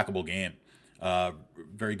very stackable game.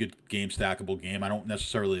 Very good game, stackable game. I don't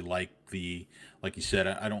necessarily like like you said,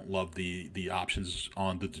 I don't love the options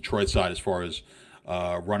on the Detroit side as far as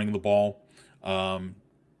running the ball.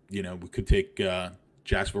 We could take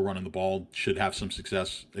Jacksonville running the ball should have some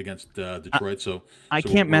success against Detroit. So I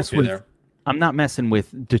can't mess with. There. I'm not messing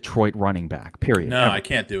with Detroit running back. Period. No, ever. I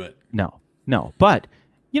can't do it. No. But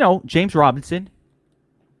James Robinson,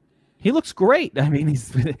 he looks great. I mean,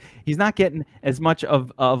 he's not getting as much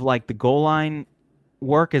of like the goal line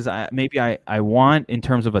work as I want in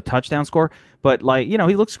terms of a touchdown score, but like he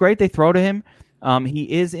looks great. They throw to him.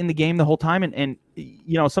 He is in the game the whole time, and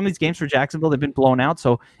some of these games for Jacksonville, they've been blown out.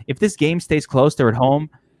 So if this game stays close, they're at home.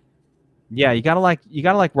 Yeah, you gotta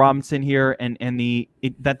like Robinson here, and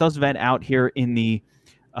that does vet out here in the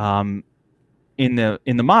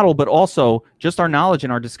model, but also just our knowledge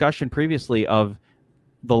and our discussion previously of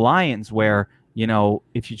the Lions, where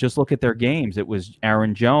if you just look at their games, it was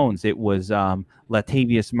Aaron Jones, it was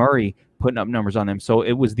Latavius Murray putting up numbers on them. So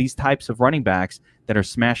it was these types of running backs that are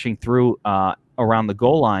smashing through around the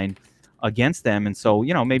goal line against them. And so,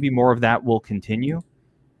 maybe more of that will continue.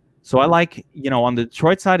 So I like, on the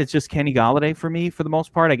Detroit side, it's just Kenny Golladay for me for the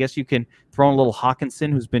most part. I guess you can throw in a little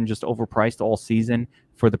Hawkinson, who's been just overpriced all season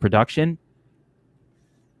for the production.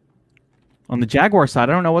 On the Jaguar side,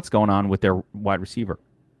 I don't know what's going on with their wide receiver.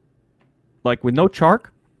 Like with no Chark,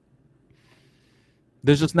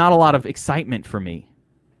 there's just not a lot of excitement for me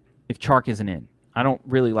if Chark isn't in. I don't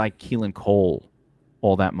really like Keelan Cole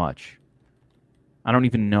all that much. I don't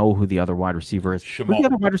even know who the other wide receiver is. Who's the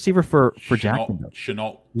other wide receiver for Jacksonville?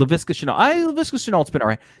 Shenault. Laviska Shenault. Laviska Shenault's been all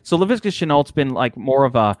right. So Laviska Shenault's been like more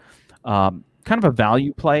of a kind of a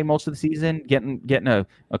value play most of the season, getting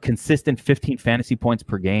a consistent 15 fantasy points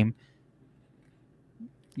per game.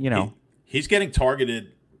 He's getting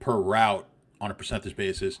targeted per route on a percentage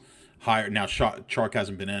basis higher. Now, Chark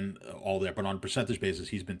hasn't been in all there, but on a percentage basis,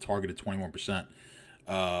 he's been targeted 21%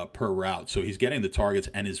 per route. So he's getting the targets,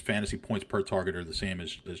 and his fantasy points per target are the same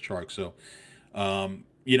as Chark. So,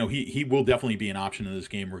 he will definitely be an option in this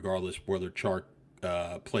game, regardless whether Chark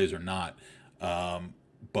plays or not.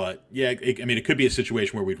 But yeah, it could be a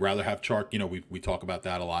situation where we'd rather have Chark. We talk about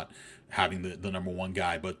that a lot, having the number one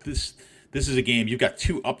guy. But this is a game. You've got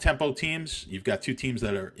two up-tempo teams. You've got two teams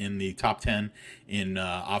that are in the top 10 in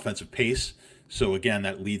offensive pace. So again,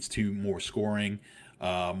 that leads to more scoring,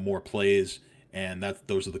 more plays, and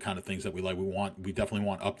those are the kind of things that we like. We definitely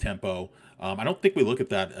want up-tempo. I don't think we look at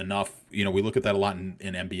that enough. We look at that a lot in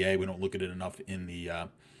NBA. We don't look at it enough in the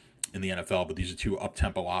NFL. But these are two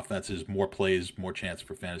up-tempo offenses, more plays, more chance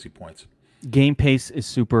for fantasy points. Game pace is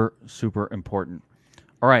super, super important.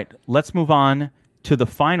 All right, let's move on to the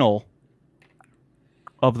final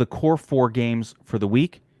of the core 4 games for the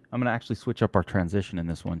week. I'm going to actually switch up our transition in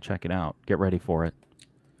this one. Check it out. Get ready for it.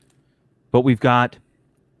 But we've got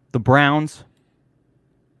the Browns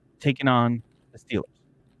taking on the Steelers.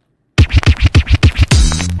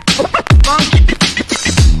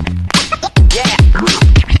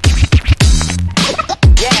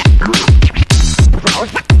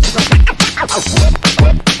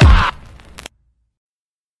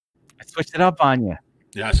 I switched it up on you.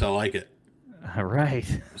 Yes, I like it. All right.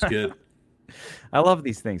 It's good. I love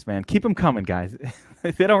these things, man. Keep them coming, guys.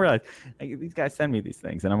 They don't realize. These guys send me these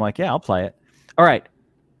things, and I'm like, yeah, I'll play it. All right.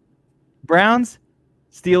 Browns,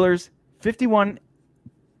 Steelers,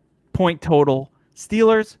 51-point total.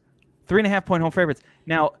 Steelers, 3.5-point home favorites.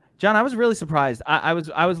 Now, John, I was really surprised. I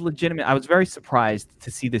was legitimate. I was very surprised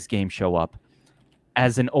to see this game show up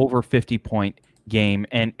as an over 50-point game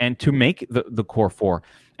and to make the core 4.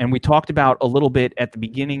 And we talked about a little bit at the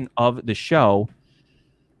beginning of the show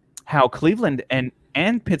how Cleveland and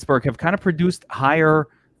Pittsburgh have kind of produced higher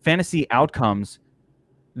fantasy outcomes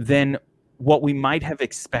than what we might have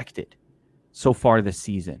expected so far this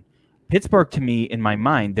season. Pittsburgh, to me, in my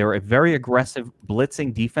mind, they're a very aggressive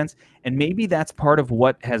blitzing defense, and maybe that's part of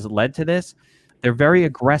what has led to this. They're very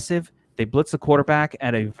aggressive. They blitz the quarterback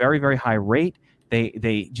at a very, very high rate.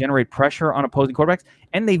 They generate pressure on opposing quarterbacks,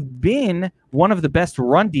 and they've been one of the best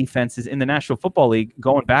run defenses in the National Football League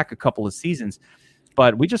going back a couple of seasons.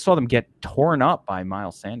 But we just saw them get torn up by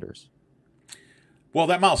Miles Sanders. Well,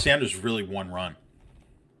 that Miles Sanders really one run.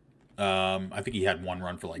 I think he had one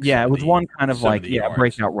run for like 70, it was one kind of like yards.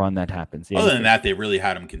 Breakout run that happens. Yeah, other than that, they really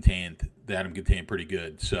had him contained. They had him contained pretty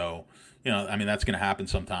good. So that's going to happen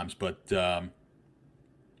sometimes. But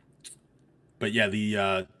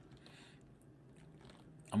yeah,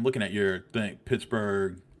 I'm looking at your thing,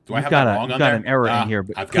 Pittsburgh. Do I have that wrong on there? I've got an error in here.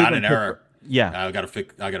 But I've got an error. Yeah, I got to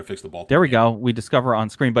fix the Baltimore. There we go. We discover on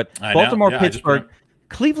screen, but Baltimore, Pittsburgh,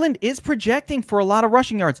 Cleveland is projecting for a lot of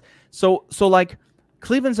rushing yards. So like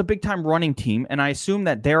Cleveland's a big time running team, and I assume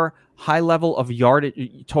that their high level of yard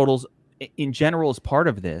totals in general is part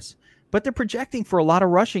of this. But they're projecting for a lot of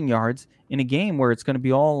rushing yards in a game where it's going to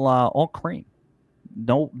be all cream.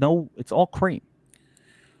 No, it's all cream.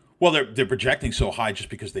 Well, they're projecting so high just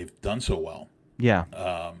because they've done so well. Yeah.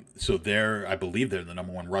 So I believe they're the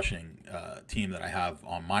number one rushing team that I have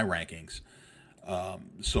on my rankings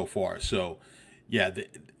so far. So yeah,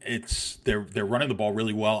 they're running the ball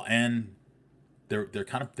really well, and they're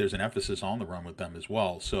kind of there's an emphasis on the run with them as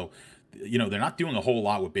well. So they're not doing a whole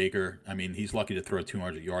lot with Baker. I mean, he's lucky to throw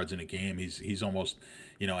 200 yards in a game. He's almost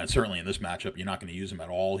and certainly in this matchup, you're not going to use him at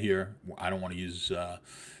all here. I don't want to use.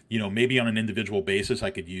 Maybe on an individual basis, I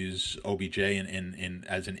could use OBJ in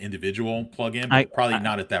as an individual plug-in, but probably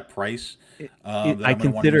not at that price. I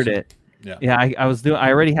considered it. Yeah, I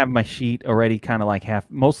already have my sheet already kind of like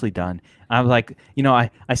mostly done. I was like,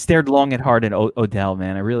 I stared long and hard at Odell,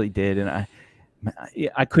 man. I really did, and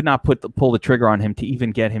I could not pull the trigger on him to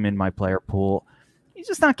even get him in my player pool. He's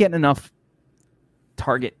just not getting enough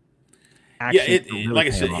target. Like I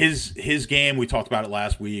said, his game, we talked about it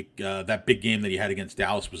last week. That big game that he had against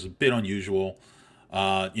Dallas was a bit unusual.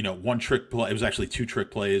 One trick play. It was actually two trick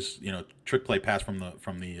plays. Trick play pass from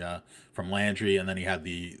Landry, and then he had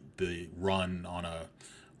the run on a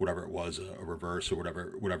whatever it was, a reverse or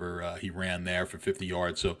whatever he ran there for 50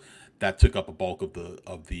 yards. So that took up a bulk of the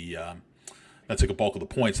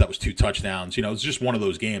points. That was 2 touchdowns. It's just one of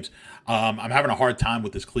those games. I'm having a hard time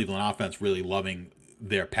with this Cleveland offense really loving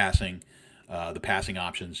their passing. The passing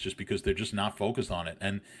options, just because they're just not focused on it,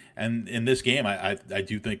 and in this game, I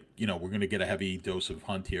do think we're going to get a heavy dose of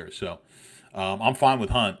Hunt here. So I'm fine with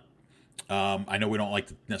Hunt. I know we don't like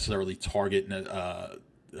to necessarily target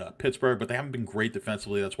Pittsburgh, but they haven't been great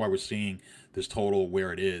defensively. That's why we're seeing this total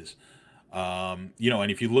where it is. And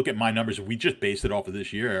if you look at my numbers, if we just based it off of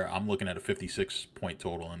this year, I'm looking at a 56-point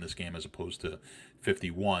total in this game as opposed to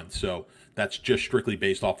 51. So that's just strictly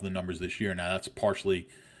based off of the numbers this year. Now that's partially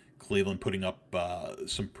Cleveland putting up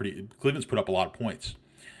Cleveland's put up a lot of points,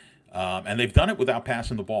 and they've done it without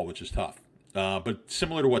passing the ball, which is tough. But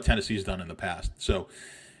similar to what Tennessee's done in the past. So,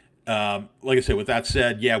 like I said, with that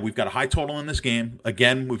said, yeah, we've got a high total in this game.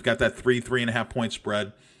 Again, we've got that 3.5 point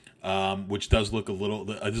spread, which does look a little.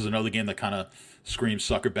 This is another game that kind of screams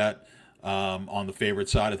sucker bet on the favorite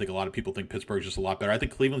side. I think a lot of people think Pittsburgh's just a lot better. I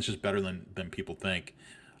think Cleveland's just better than people think.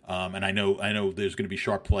 And I know there's going to be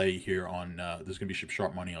sharp play here on there's going to be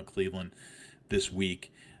sharp money on Cleveland this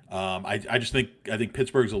week. I think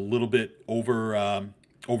Pittsburgh's a little bit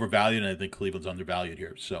overvalued, and I think Cleveland's undervalued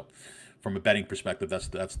here. So from a betting perspective,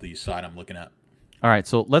 that's the side I'm looking at. All right,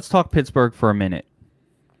 so let's talk Pittsburgh for a minute.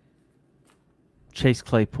 Chase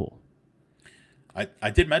Claypool. I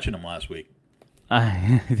did mention him last week.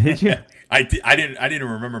 Did you? I didn't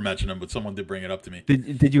remember mentioning him, but someone did bring it up to me.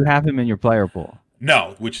 Did you have him in your player pool?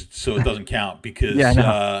 No, so it doesn't count because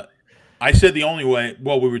I said the only way.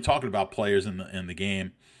 Well, we were talking about players in the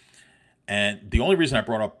game, and the only reason I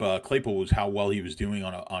brought up Claypool was how well he was doing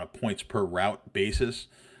on a points per route basis.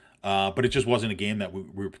 But it just wasn't a game that we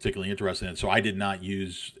were particularly interested in. So I did not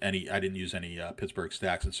use any. I didn't use any Pittsburgh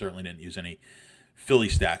stacks, and certainly didn't use any Philly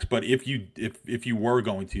stacks. But if you were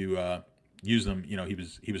going to use them,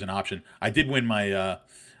 he was an option. I did win my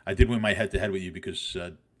head to head with you because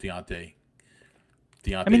Deontay.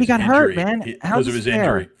 I mean, he got hurt, man. Because of his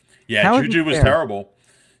injury. Yeah, Juju was terrible.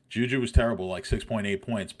 Juju was terrible, like 6.8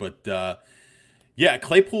 points. But yeah,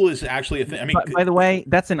 Claypool is actually a thing. I mean, by the way,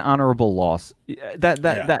 that's an honorable loss.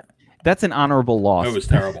 That's an honorable loss. It was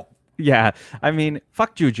terrible. Yeah, I mean,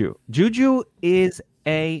 fuck Juju. Juju is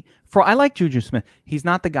I like Juju Smith. He's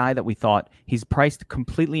not the guy that we thought. He's priced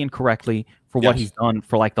completely incorrectly for what he's done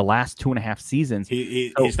for like the last 2.5 seasons.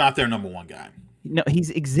 He's not their number one guy. No, he's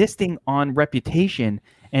existing on reputation,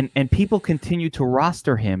 and people continue to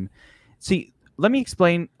roster him. See, let me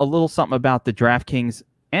explain a little something about the DraftKings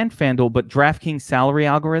and FanDuel, but DraftKings salary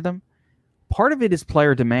algorithm. Part of it is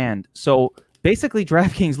player demand. So basically,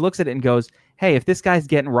 DraftKings looks at it and goes, hey, if this guy's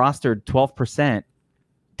getting rostered 12%,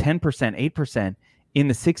 10%, 8% in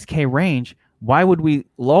the 6K range, why would we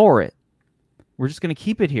lower it? We're just going to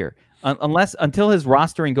keep it here. Until his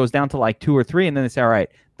rostering goes down to like 2 or 3, and then they say, all right,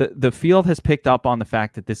 the field has picked up on the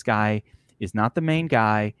fact that this guy is not the main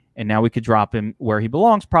guy, and now we could drop him where he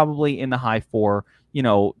belongs, probably in the high 4, to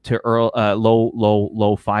low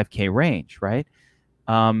 5K range, right?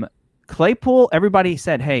 Claypool, everybody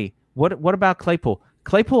said, hey, what about Claypool?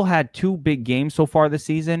 Claypool had 2 big games so far this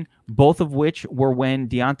season, both of which were when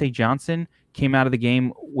Deontay Johnson came out of the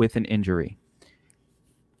game with an injury.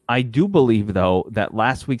 I do believe, though, that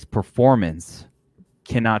last week's performance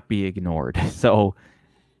cannot be ignored. So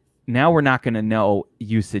now we're not going to know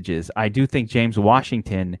usages. I do think James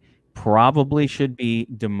Washington probably should be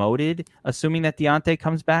demoted, assuming that Deontay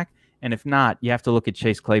comes back. And if not, you have to look at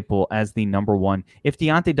Chase Claypool as the number one. If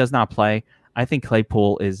Deontay does not play, I think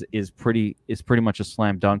Claypool is pretty much a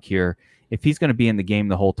slam dunk here. If he's going to be in the game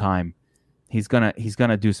the whole time, he's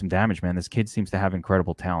gonna do some damage, man. This kid seems to have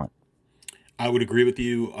incredible talent. I would agree with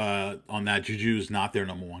you on that. Juju is not their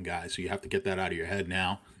number one guy, so you have to get that out of your head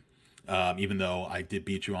now. Even though I did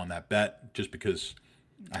beat you on that bet, just because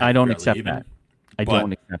I don't accept that. I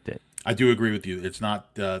don't accept it. I do agree with you. It's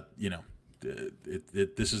not, this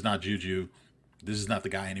is not Juju. This is not the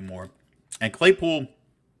guy anymore. And Claypool,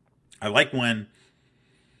 I like when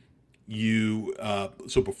you,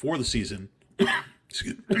 so before the season,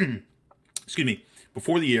 excuse me,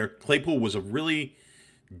 before the year, Claypool was a really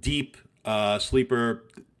deep sleeper.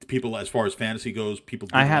 People, as far as fantasy goes, people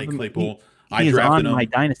didn't like Claypool. He is on my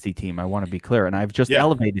dynasty team, I want to be clear, and I've just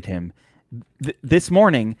elevated him. This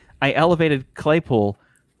morning, I elevated Claypool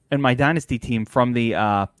in my dynasty team from the,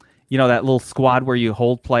 that little squad where you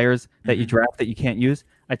hold players that you draft that you can't use.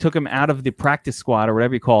 I took him out of the practice squad or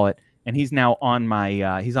whatever you call it, and he's now on my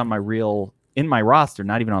in my roster,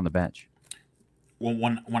 not even on the bench. Well,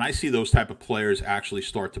 when I see those type of players actually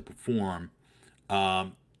start to perform,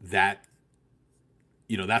 that's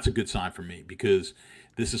a good sign for me, because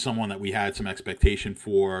this is someone that we had some expectation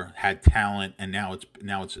for, had talent, and now it's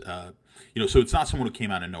so it's not someone who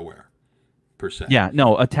came out of nowhere, per se. Yeah,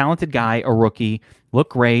 no, a talented guy, a rookie,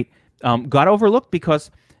 looked great. Got overlooked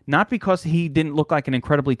not because he didn't look like an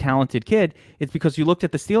incredibly talented kid. It's because you looked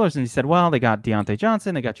at the Steelers and you said, well, they got Deontay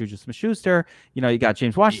Johnson, they got Juju Smith-Schuster, you got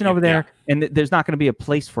James Washington over there, and there's not going to be a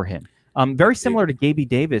place for him. Very similar to Gaby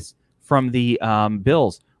Davis from the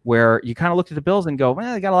Bills, where you kind of looked at the Bills and go,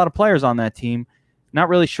 well, they got a lot of players on that team. Not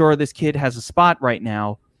really sure this kid has a spot right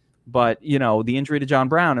now, but the injury to John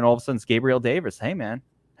Brown, and all of a sudden it's Gabriel Davis. Hey man,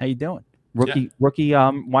 how you doing? Rookie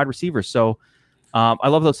wide receiver. So I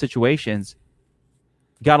love those situations.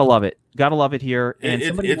 Gotta love it here. And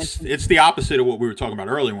it's the opposite of what we were talking about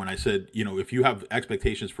earlier when I said, if you have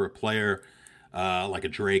expectations for a player like a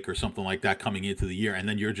Drake or something like that coming into the year, and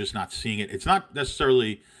then you're just not seeing it. It's not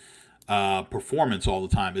necessarily performance all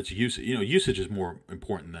the time. It's usage. Usage is more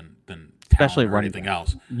important than especially or anything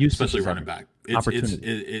else. Especially running back.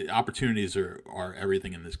 Opportunities are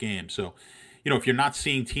everything in this game. So, if you're not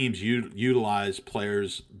seeing teams utilize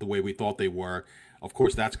players the way we thought they were, of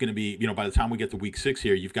course that's going to be, by the time we get to week 6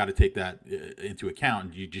 here, you've got to take that into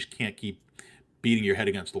account. You just can't keep beating your head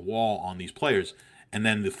against the wall on these players. And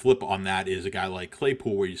then the flip on that is a guy like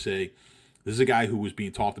Claypool, where you say, this is a guy who was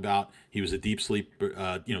being talked about. He was a deep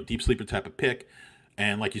sleeper type of pick.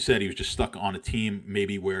 And like you said, he was just stuck on a team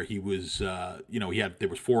maybe where he was, there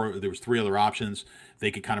was 3 other options.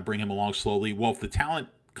 They could kind of bring him along slowly. Well, if the talent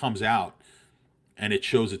comes out and it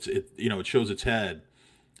shows its head,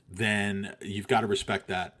 then you've got to respect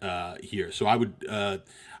that here. So I would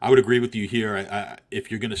agree with you here. If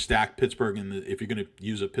you're going to stack Pittsburgh if you're going to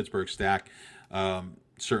use a Pittsburgh stack,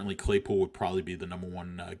 certainly Claypool would probably be the number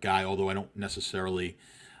one guy. Although I don't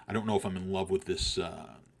know if I'm in love with this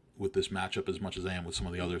matchup as much as I am with some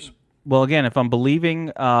of the others. Well, again, if I'm believing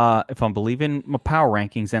my power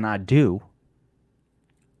rankings, and I do,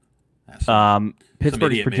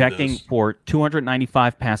 Pittsburgh is projecting for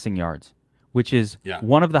 295 passing yards, which is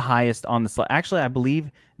one of the highest on the slate. Actually, I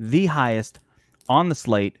believe the highest on the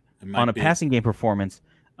slate on a passing game performance.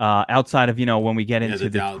 Outside of when we get into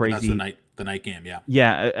the crazy the night game,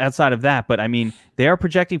 outside of that, but I mean they are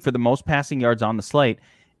projecting for the most passing yards on the slate.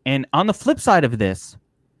 And on the flip side of this,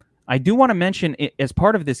 I do want to mention it as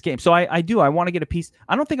part of this game. So I want to get a piece.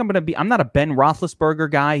 I don't think I'm not a Ben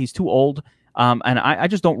Roethlisberger guy. He's too old. And I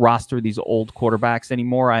just don't roster these old quarterbacks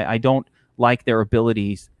anymore. I don't like their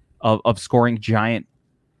abilities of scoring giant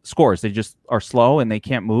scores. They just are slow and they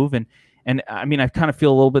can't move. And I mean, I kind of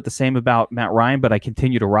feel a little bit the same about Matt Ryan, but I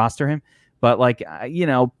continue to roster him. But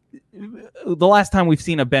the last time we've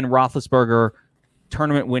seen a Ben Roethlisberger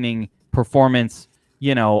tournament winning performance,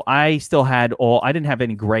 I still had I didn't have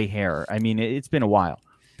any gray hair. I mean, it's been a while.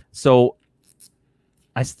 So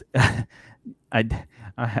all right,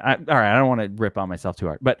 I don't want to rip on myself too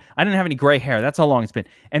hard, but I didn't have any gray hair. That's how long it's been.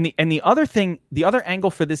 And the other thing, the other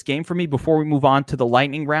angle for this game for me before we move on to the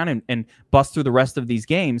lightning round and bust through the rest of these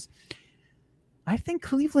games, I think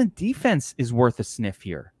Cleveland defense is worth a sniff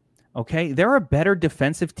here. Okay. They're a better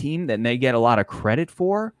defensive team than they get a lot of credit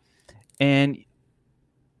for. And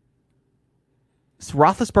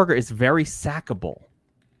Roethlisberger is very sackable.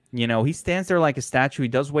 He stands there like a statue. He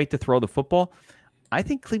does wait to throw the football. I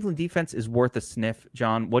think Cleveland defense is worth a sniff.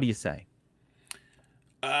 John, what do you say?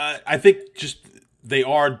 I think just they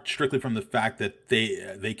are strictly from the fact that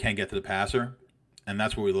they can get to the passer, and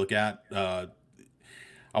that's what we look at.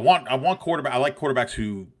 I want quarterback. I like quarterbacks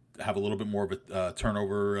who have a little bit more of a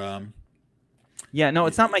turnover Yeah, no,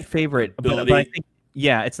 it's not my favorite, but I ability. think,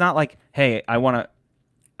 yeah, it's not like, hey,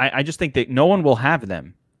 I just think that no one will have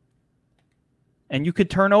them. And you could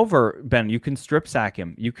turn over Ben. You can strip sack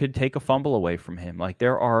him. You could take a fumble away from him. Like,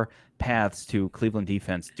 there are paths to Cleveland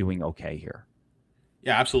defense doing okay here.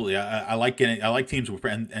 Yeah, absolutely. I like teams with,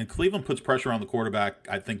 and Cleveland puts pressure on the quarterback,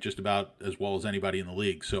 I think, just about as well as anybody in the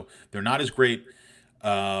league. So they're not as great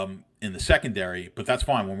in the secondary, but that's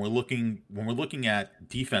fine. When we're looking at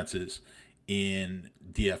defenses in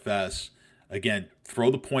DFS, again,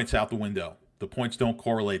 throw the points out the window. The points don't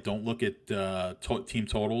correlate. Don't look at team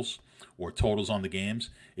totals or totals on the games.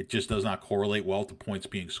 It just does not correlate well to points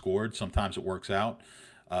being scored. Sometimes it works out,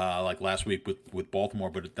 like last week with Baltimore,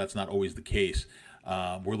 but that's not always the case.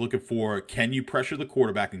 We're looking for, can you pressure the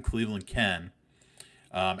quarterback? And Cleveland can.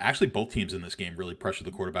 Actually, both teams in this game really pressure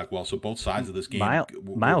the quarterback well. So both sides of this game.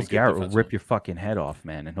 Miles Garrett will rip your fucking head off,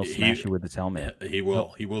 man, and he'll smash you with his helmet. He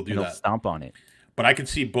will do that. He'll stomp on it. But I can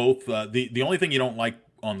see both. The only thing you don't like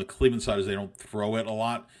on the Cleveland side is they don't throw it a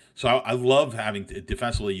lot. So I love having,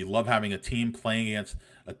 defensively, you love having a team playing against,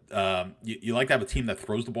 you like to have a team that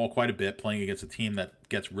throws the ball quite a bit, playing against a team that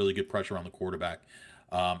gets really good pressure on the quarterback,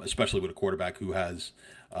 especially with a quarterback who has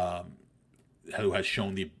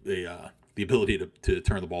shown the ability to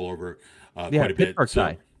turn the ball over quite a bit. Pittsburgh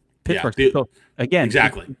side. Pittsburgh. Yeah, so again,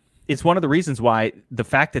 exactly. It's one of the reasons why the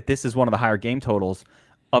fact that this is one of the higher game totals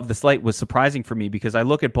of the slate was surprising for me, because I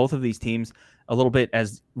look at both of these teams a little bit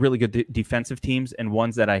as really good defensive teams and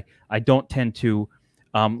ones that I don't tend to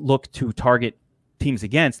look to target teams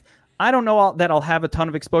against. I don't know that I'll have a ton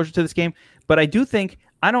of exposure to this game, but I do think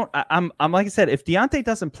I'm like I said, if Deontay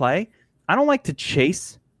doesn't play, I don't like to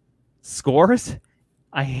chase scores.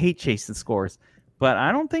 I hate chasing scores, but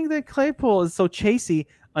I don't think that Claypool is so chasey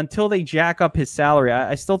until they jack up his salary.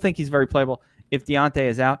 I still think he's very playable if Deontay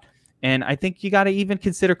is out. And I think you got to even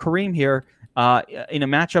consider Kareem here in a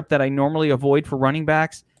matchup that I normally avoid for running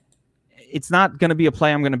backs. It's not going to be a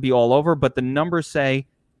play I'm going to be all over, but the numbers say,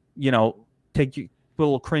 take a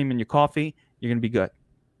little cream in your coffee, you're going to be good.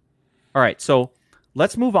 All right, so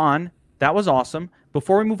let's move on. That was awesome.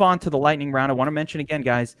 Before we move on to the lightning round, I want to mention again,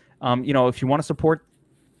 guys, if you want to support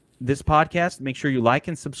this podcast, make sure you like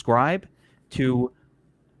and subscribe to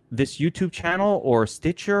this YouTube channel or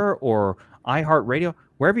Stitcher or iHeartRadio,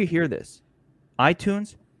 wherever you hear this,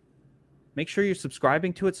 iTunes. Make sure you're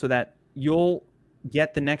subscribing to it so that you'll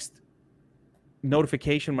get the next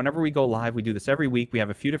notification whenever we go live. We do this every week. We have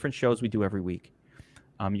a few different shows we do every week.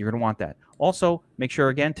 You're going to want that. Also, make sure,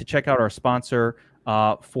 again, to check out our sponsor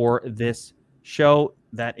for this show.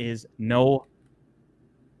 That is No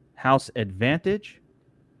House Advantage,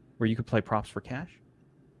 where you can play props for cash.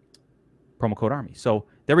 Promo code ARMY. So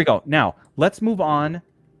there we go. Now, let's move on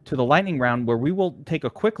to the lightning round, where we will take a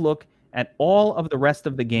quick look at all of the rest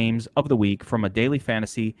of the games of the week from a daily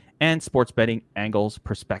fantasy and sports betting angles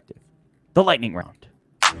perspective. The lightning round.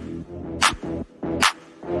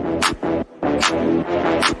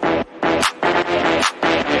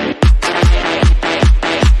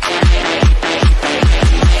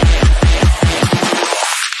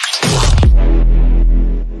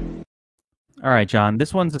 All right, John,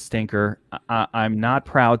 this one's a stinker. I'm not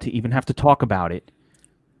proud to even have to talk about it.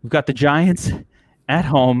 We've got the Giants at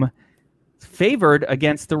home, favored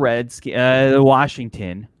against the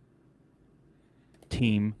Washington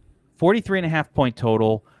team, 43.5 point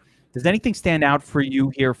total. Does anything stand out for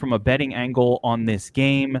you here from a betting angle on this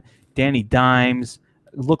game? Danny Dimes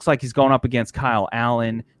looks like he's going up against Kyle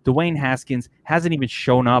Allen. Dwayne Haskins hasn't even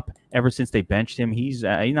shown up ever since they benched him. He's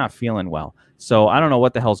not feeling well. So I don't know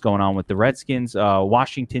what the hell's going on with the Redskins,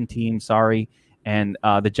 Washington team, and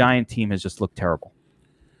the Giant team has just looked terrible.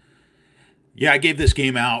 Yeah, I gave this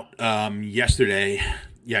game out yesterday.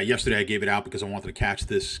 Yeah, yesterday I gave it out because I wanted to catch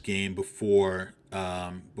this game before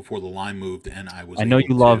the line moved, and I know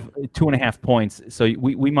you love 2.5 points, so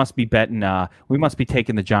we must be betting. We must be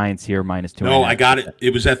taking the Giants here minus 2.5. No, I got it.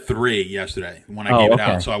 It was at 3 yesterday when I gave it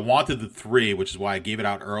out. So I wanted the 3, which is why I gave it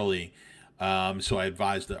out early. So I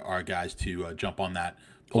advised our guys to jump on that.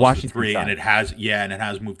 Washington 3, side. And it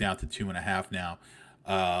has moved down to 2.5 now.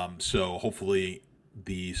 So hopefully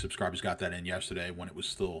the subscribers got that in yesterday when it was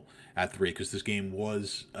still at 3, because this game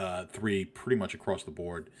was 3 pretty much across the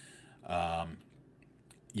board.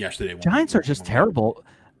 Yesterday, Giants are just terrible.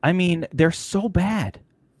 I mean, they're so bad.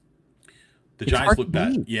 The Giants look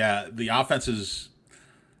bad. Yeah, the offense is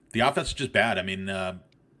just bad. I mean,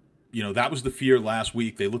 that was the fear last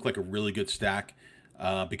week. They looked like a really good stack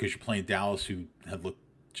because you're playing Dallas, who had looked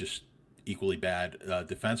just equally bad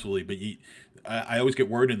defensively. But I always get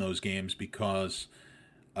worried in those games because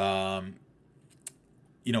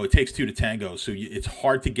it takes two to tango. So it's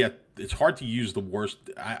hard to use the worst.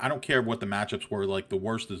 I don't care what the matchups were. Like the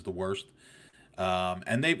worst is the worst.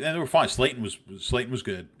 And they were fine. Slayton was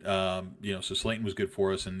good. So Slayton was good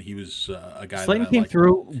for us, and he was a guy. Slayton came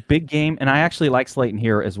through big game, and I actually like Slayton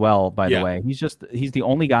here as well. By the way, he's the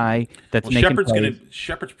only guy that's making plays.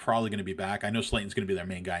 Shepard's probably gonna be back. I know Slayton's gonna be their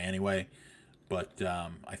main guy anyway, but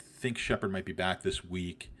I think Shepard might be back this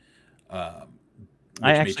week. I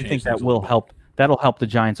actually think that will help. That'll help the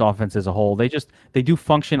Giants' offense as a whole. They do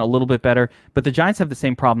function a little bit better, but the Giants have the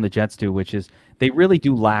same problem the Jets do, which is they really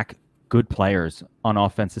do lack good players on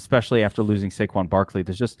offense, especially after losing Saquon Barkley.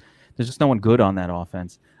 There's just no one good on that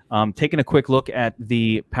offense. Taking a quick look at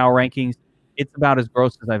the power rankings, it's about as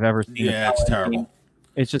gross as I've ever seen. Yeah, it's terrible.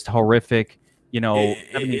 It's just horrific.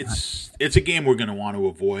 It's a game we're going to want to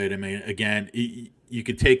avoid. I mean, again, you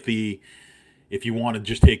could take if you want to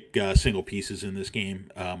just take single pieces in this game,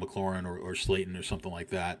 McLaurin or Slayton or something like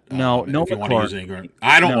that. No, if you McLaurin. Want to use Ingram.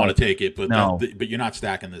 I don't want to take it, but but you're not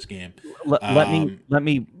stacking this game. Let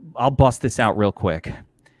me. I'll bust this out real quick.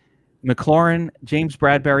 McLaurin, James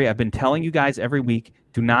Bradbury. I've been telling you guys every week: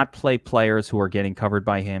 do not play players who are getting covered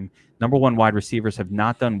by him. Number one wide receivers have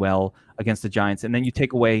not done well against the Giants, and then you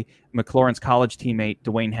take away McLaurin's college teammate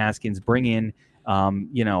Dwayne Haskins. Bring in,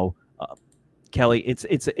 Kelly.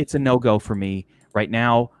 It's a no-go for me right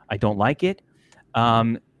now. I don't like it.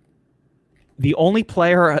 The only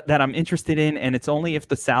player that I'm interested in, and it's only if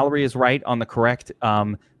the salary is right on the correct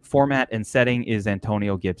format and setting, is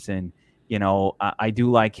Antonio Gibson. I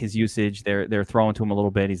do like his usage. They're throwing to him a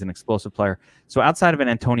little bit. He's an explosive player. So outside of an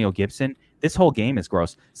Antonio Gibson, this whole game is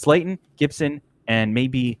gross. Slayton, Gibson, and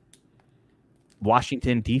maybe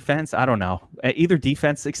Washington defense. I don't know. Either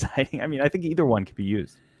defense exciting. I mean, I think either one could be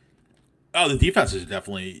used. Oh, the defense is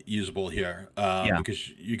definitely usable here because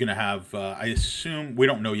you're going to have. I assume we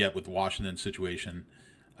don't know yet with the Washington situation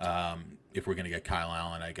if we're going to get Kyle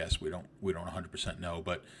Allen. I guess we don't 100% know,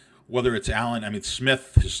 but whether it's Allen, I mean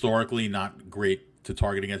Smith historically not great to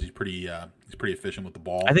target against. He's pretty efficient with the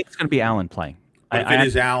ball. I think it's going to be Allen playing. But if it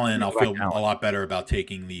is Allen, I'll feel a lot better about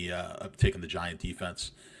taking the Giant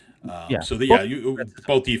defense.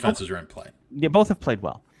 Both defenses are in play. Yeah, both have played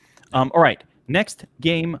well. All right, next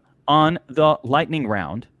game on the lightning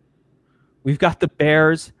round, we've got the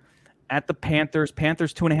Bears at the Panthers.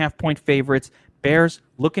 Panthers 2.5-point favorites. Bears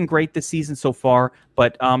looking great this season so far,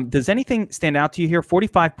 but does anything stand out to you here?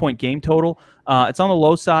 45-point game total. It's on the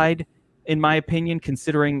low side, in my opinion,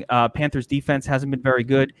 considering Panthers defense hasn't been very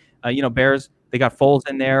good. Bears, they got Foles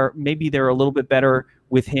in there. Maybe they're a little bit better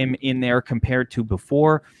with him in there compared to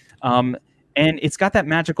before. And it's got that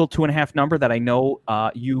magical 2.5 number that I know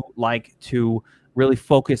you like to really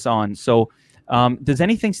focus on. So does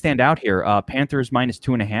anything stand out here? Panthers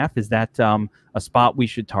 -2.5. Is that a spot we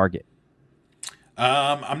should target?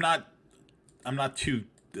 I'm not too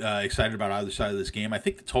excited about either side of this game. I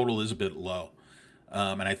think the total is a bit low,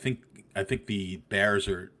 and I think the Bears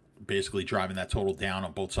are basically driving that total down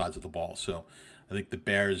on both sides of the ball. So I think the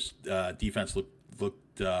Bears defense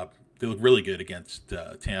looked really good against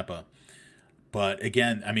Tampa. But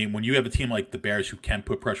again, I mean, when you have a team like the Bears who can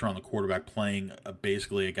put pressure on the quarterback, playing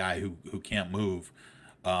basically a guy who can't move,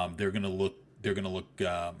 they're gonna look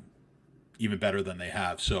even better than they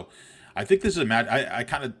have. So I think this is a match. I'm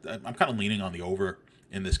kind of leaning on the over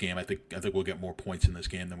in this game. I think we'll get more points in this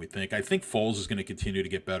game than we think. I think Foles is going to continue to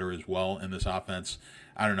get better as well in this offense.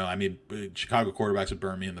 I don't know. I mean, Chicago quarterbacks have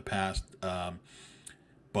burned me in the past,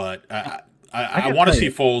 but I want to see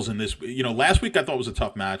Foles in this. Last week I thought was a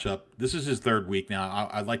tough matchup. This is his third week now.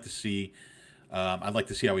 I'd like to see. I'd like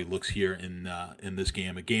to see how he looks here in this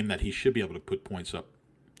game, a game that he should be able to put points up.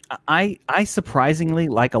 I surprisingly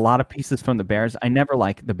like a lot of pieces from the Bears. I never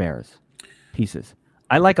like the Bears pieces.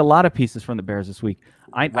 I like a lot of pieces from the Bears this week.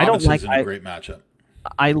 I don't like a great matchup.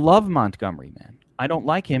 I love Montgomery, man. I don't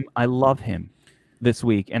like him. I love him this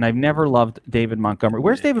week, and I've never loved David Montgomery.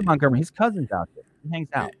 Where's David Montgomery? His cousin's out there. He hangs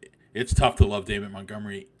out. It's tough to love David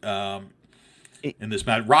Montgomery in this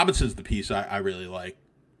match. Robinson's the piece I really like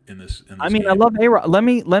in this game. I love A-Rod. Let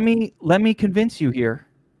me convince you here.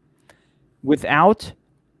 Without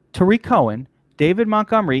Tariq Cohen, David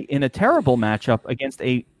Montgomery in a terrible matchup against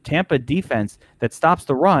a Tampa defense that stops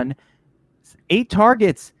the run, 8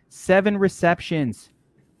 targets, 7 receptions.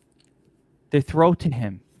 They throw to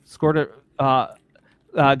him. Scored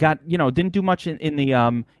didn't do much in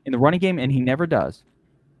the running game, and he never does.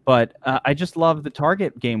 But I just love the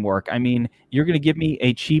target game work. I mean, you're going to give me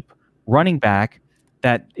a cheap running back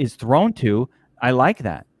that is thrown to. I like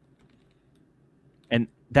that. And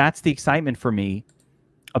that's the excitement for me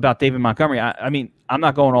about David Montgomery. I mean, I'm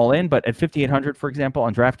not going all in, but at 5,800, for example,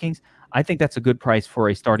 on DraftKings, I think that's a good price for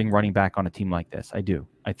a starting running back on a team like this. I do.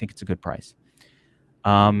 I think it's a good price.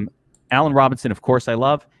 Allen Robinson, of course, I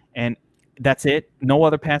love, and that's it. No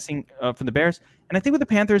other passing from the Bears. And I think with the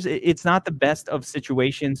Panthers, it's not the best of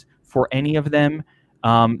situations for any of them.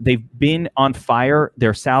 They've been on fire.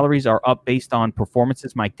 Their salaries are up based on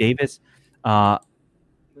performances. Mike Davis.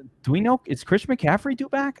 Do we know, is Christian McCaffrey due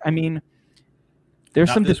back? I mean, there's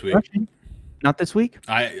Not some this discussion. Not this week?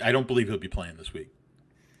 I don't believe he'll be playing this week.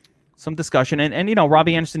 Some discussion. And you know,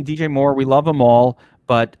 Robbie Anderson, DJ Moore, we love them all.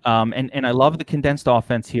 But and I love the condensed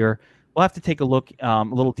offense here. We'll have to take a look a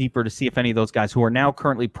little deeper to see if any of those guys who are now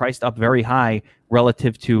currently priced up very high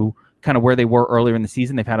relative to kind of where they were earlier in the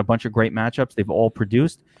season. They've had a bunch of great matchups. They've all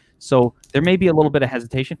produced. So there may be a little bit of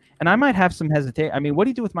hesitation. And I might have some hesitation. I mean, what do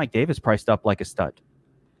you do with Mike Davis priced up like a stud?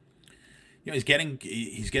 You know, he's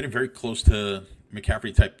getting very close to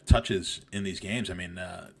McCaffrey type touches in these games. I mean,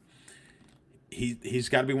 he's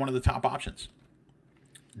got to be one of the top options.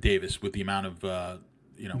 Davis, with the amount of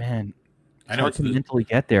Man, I know hard to mentally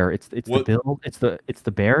get there. It's the Bill. It's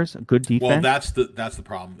the Bears. A good defense. Well, that's the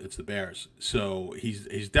problem. It's the Bears. So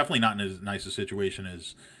he's definitely not in as nice a situation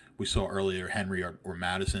as we saw earlier, Henry or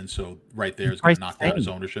Madison. So right there is going to knock down his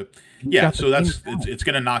ownership. Yeah, so it's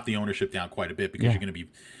going to knock the ownership down quite a bit because you're going to be.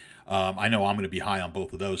 I know I'm going to be high on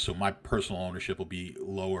both of those, so my personal ownership will be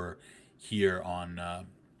lower here on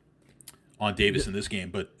Davis in this game.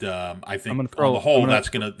 But I think on the whole, that's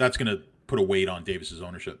gonna put a weight on Davis's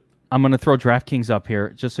ownership. I'm going to throw DraftKings up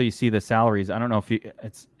here just so you see the salaries. I don't know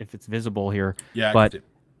if it's visible here. Yeah, but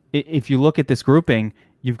if you look at this grouping,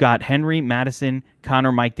 you've got Henry, Madison,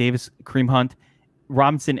 Connor, Mike Davis, Kareem Hunt,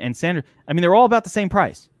 Robinson, and Sanders. I mean, they're all about the same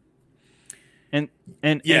price.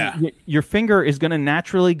 And your finger is going to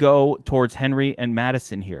naturally go towards Henry and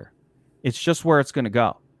Madison here. It's just where it's going to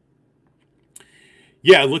go.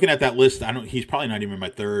 Yeah, looking at that list, he's probably not even my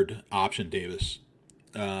third option, Davis.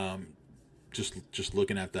 Just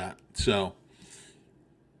looking at that. So,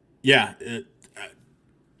 yeah,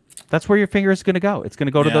 that's where your finger is going to go. It's going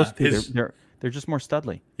to go to those two. They're just more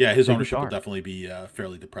studly. Yeah, his ownership will definitely be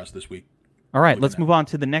fairly depressed this week. All right, let's move on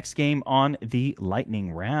to the next game on the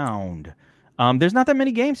lightning round. There's not that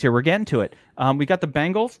many games here. We're getting to it. We got the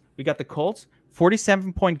Bengals. We got the Colts.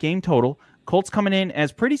 47-point game total. Colts coming in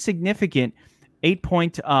as pretty significant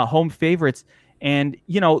 8-point home favorites. And,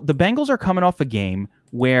 you know, the Bengals are coming off a game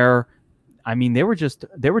where, I mean, they were just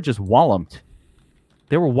walloped.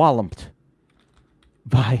 They were walloped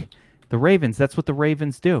by the Ravens. That's what the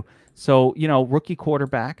Ravens do. So, you know, rookie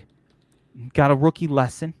quarterback, got a rookie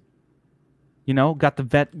lesson. You know, got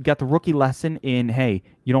the rookie lesson in, hey,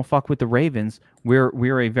 you don't fuck with the Ravens.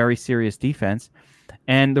 We're a very serious defense.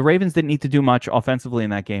 And the Ravens didn't need to do much offensively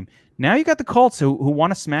in that game. Now you got the Colts who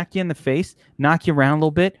want to smack you in the face, knock you around a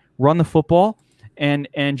little bit, run the football, and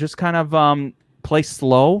just kind of play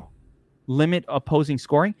slow, limit opposing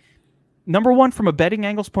scoring. Number one, from a betting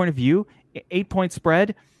angles point of view, 8-point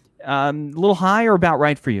spread, a little high or about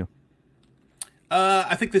right for you?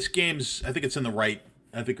 I think this game's. I think it's in the right.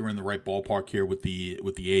 I think we're in the right ballpark here with the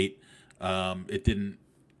 8. It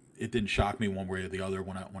didn't shock me one way or the other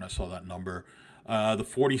when I saw that number. The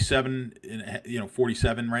 47,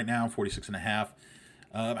 47 right now, 46.5.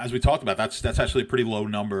 As we talked about, that's actually a pretty low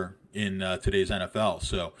number in today's NFL.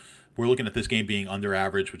 So we're looking at this game being under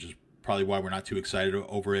average, which is probably why we're not too excited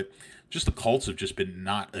over it. Just the Colts have just been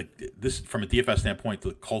not this from a DFS standpoint.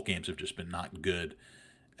 The Colt games have just been not good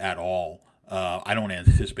at all. I don't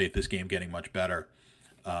anticipate this game getting much better.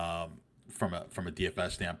 From a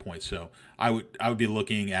DFS standpoint, so I would be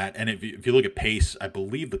looking at, and if you look at pace, I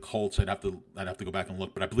believe the Colts. I'd have to go back and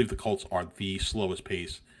look, but I believe the Colts are the slowest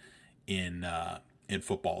pace in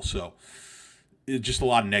football. So just a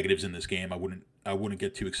lot of negatives in this game. I wouldn't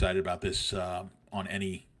get too excited about this on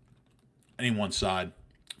any one side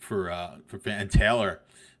for and Taylor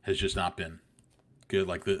has just not been good.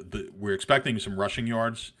 Like we're expecting some rushing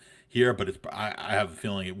yards here, but I have a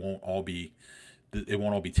feeling it won't all be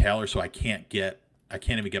Taylor, so I can't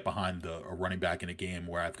even get behind a running back in a game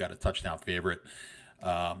where I've got a touchdown favorite.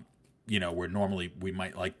 Where normally we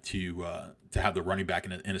might like to have the running back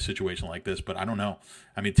in a situation like this, but I don't know.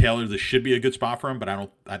 I mean, Taylor, this should be a good spot for him, but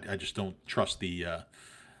I just don't trust the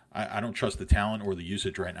I don't trust the talent or the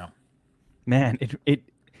usage right now. Man,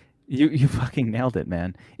 you fucking nailed it,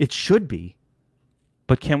 man. It should be,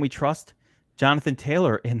 but can we trust Jonathan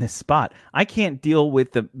Taylor in this spot? I can't deal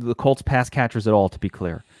with the Colts pass catchers at all, to be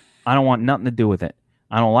clear. I don't want nothing to do with it.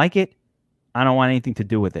 I don't like it. I don't want anything to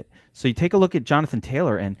do with it. So you take a look at Jonathan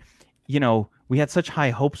Taylor, and, you know, we had such high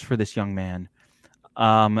hopes for this young man.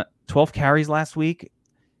 12 carries last week,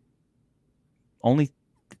 only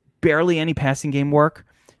barely any passing game work.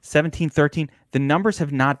 17, 13. The numbers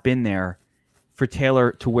have not been there for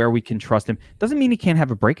Taylor to where we can trust him. Doesn't mean he can't have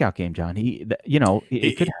a breakout game, John. It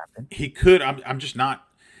could happen. He could. I'm just not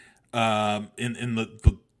in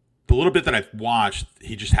the little bit that I've watched.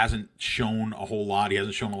 He just hasn't shown a whole lot. He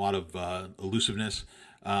hasn't shown a lot of elusiveness.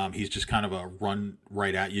 He's just kind of a run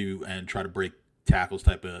right at you and try to break tackles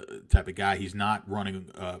type of guy. He's not running.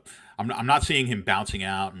 I'm not seeing him bouncing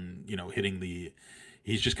out and hitting the.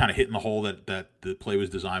 He's just kind of hitting the hole that the play was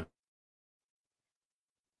designed.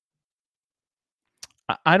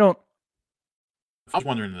 I was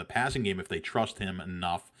wondering in the passing game if they trust him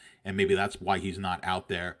enough, and maybe that's why he's not out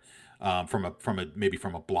there from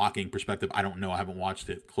a blocking perspective. I don't know. I haven't watched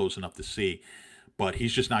it close enough to see, but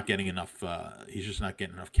he's just not getting enough. He's just not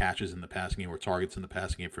getting enough catches in the passing game or targets in the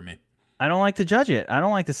passing game for me. I don't like to judge it. I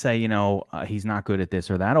don't like to say he's not good at this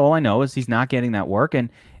or that. All I know is he's not getting that work,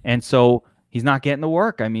 and so he's not getting the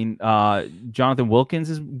work. I mean, Jonathan Wilkins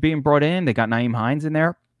is being brought in. They got Nyheim Hines in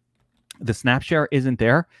there. The snap share isn't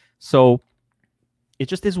there. So it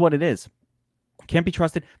just is what it is. Can't be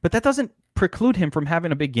trusted. But that doesn't preclude him from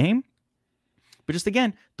having a big game. But just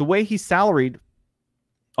again, the way he's salaried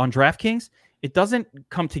on DraftKings, it doesn't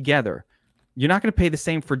come together. You're not going to pay the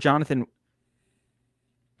same for Jonathan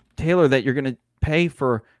Taylor that you're going to pay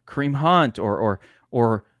for Kareem Hunt or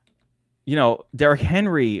Derrick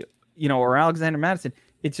Henry, or Alexander Madison.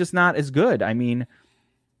 It's just not as good. I mean,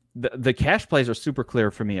 the cash plays are super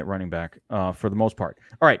clear for me at running back for the most part.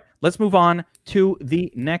 All right, let's move on to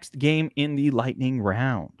the next game in the lightning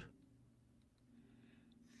round.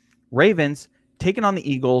 Ravens taking on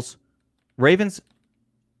the Eagles. Ravens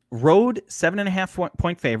road 7.5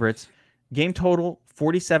 point favorites. Game total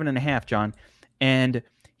 47.5, John. And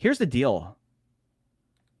here's the deal.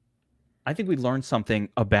 I think we learned something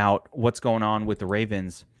about what's going on with the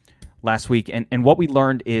Ravens last week. And what we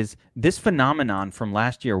learned is this phenomenon from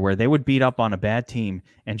last year where they would beat up on a bad team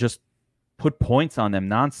and just put points on them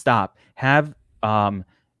nonstop, have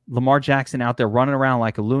Lamar Jackson out there running around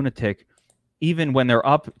like a lunatic, even when they're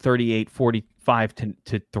up 38-45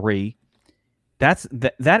 to 3.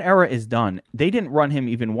 That era is done. They didn't run him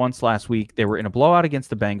even once last week. They were in a blowout against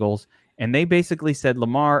the Bengals, and they basically said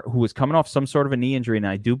Lamar, who was coming off some sort of a knee injury, and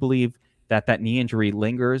I do believe that knee injury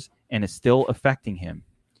lingers and is still affecting him.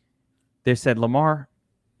 They said, Lamar,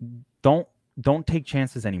 don't take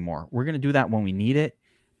chances anymore. We're going to do that when we need it.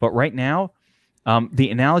 But right now,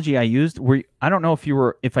 the analogy I used, I don't know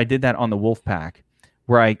if I did that on the Wolfpack,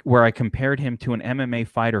 where I compared him to an MMA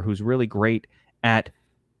fighter who's really great at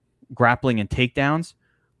grappling and takedowns,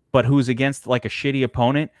 but who's against like a shitty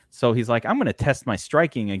opponent. So he's like, I'm going to test my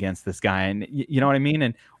striking against this guy. And you know what I mean?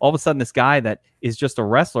 And all of a sudden, this guy that is just a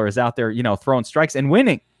wrestler is out there, throwing strikes and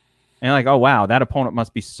winning. And you're like, oh, wow, that opponent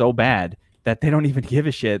must be so bad that they don't even give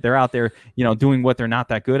a shit. They're out there, doing what they're not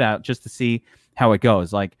that good at just to see how it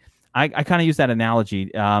goes. Like, I kind of use that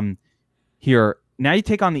analogy here. Now you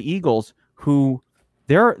take on the Eagles, who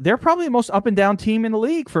they're probably the most up and down team in the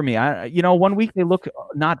league for me. 1 week they look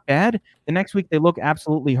not bad. The next week they look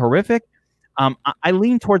absolutely horrific. I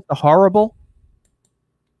lean towards the horrible.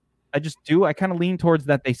 I just do. I kind of lean towards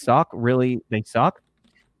that they suck. Really, they suck.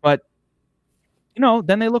 But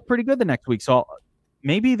then they look pretty good the next week. So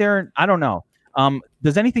maybe I don't know.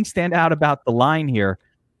 Does anything stand out about the line here?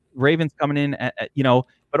 Ravens coming in at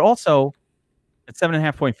but also at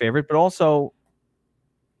 7.5 point favorite, but also,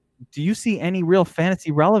 do you see any real fantasy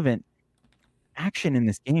relevant action in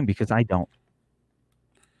this game? Because I don't.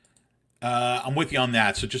 I'm with you on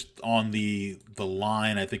that. So just on the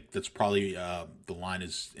line, I think that's probably the line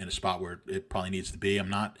is in a spot where it probably needs to be. I'm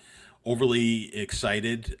not overly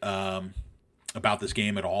excited about this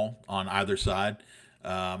game at all on either side.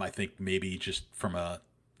 I think maybe just from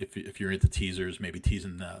if you're into teasers, maybe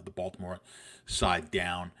teasing the Baltimore side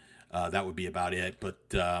down, that would be about it.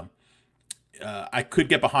 But I could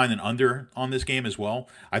get behind an under on this game as well.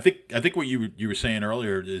 I think what you were saying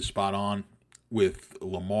earlier is spot on with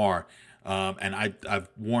Lamar. And I've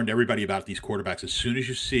warned everybody about these quarterbacks. As soon as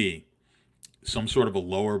you see some sort of a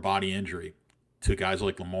lower body injury to guys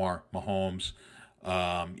like Lamar, Mahomes,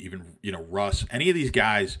 even Russ, any of these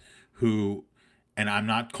guys who, and I'm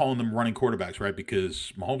not calling them running quarterbacks, right?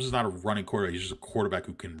 Because Mahomes is not a running quarterback; he's just a quarterback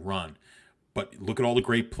who can run. But look at all the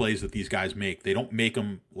great plays that these guys make. They don't make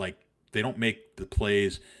the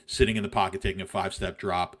plays sitting in the pocket, taking a 5-step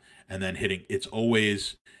drop, and then hitting. It's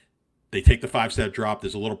always they take the 5-step drop.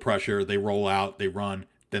 There's a little pressure. They roll out. They run.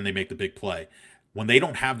 Then they make the big play. When they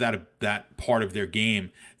don't have that part of their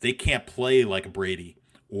game, they can't play like a Brady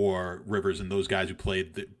or Rivers and those guys who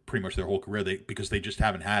played pretty much their whole career, because they just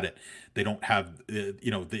haven't had it. They don't have,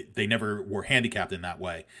 they never were handicapped in that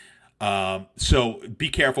way. So be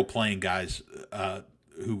careful playing guys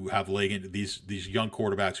who have leg injuries, these young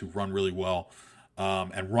quarterbacks who run really well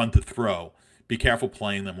and run to throw. Be careful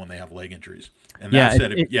playing them when they have leg injuries. And that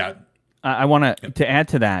said, I want to add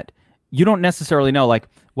to that. You don't necessarily know, like,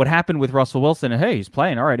 what happened with Russell Wilson. Hey, he's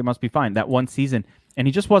playing. All right, he must be fine. That one season. And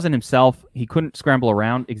he just wasn't himself. He couldn't scramble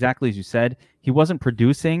around, exactly as you said. He wasn't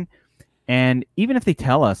producing. And even if they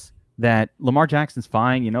tell us that Lamar Jackson's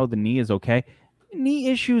fine, the knee is okay, knee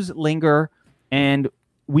issues linger, and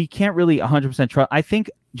we can't really 100% trust. I think,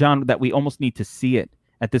 John, that we almost need to see it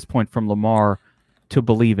at this point from Lamar to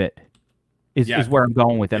believe it is where I'm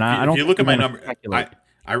going with it. If you look at my number,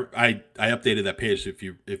 I updated that page. If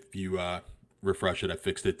you refresh it, I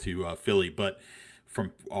fixed it to Philly, but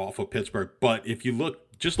from off of Pittsburgh. But if you look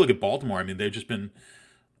at Baltimore, I mean, they've just been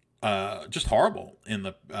just horrible in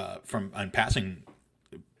the passing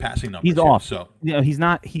numbers. He's off. So he's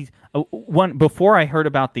not. He's one. Before I heard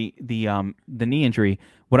about the knee injury,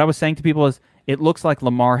 what I was saying to people is, it looks like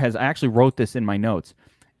Lamar has. I actually wrote this in my notes.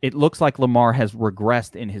 It looks like Lamar has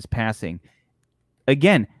regressed in his passing.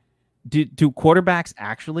 Again, do quarterbacks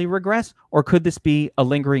actually regress, or could this be a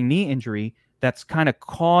lingering knee injury that's kind of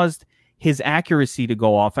caused his accuracy to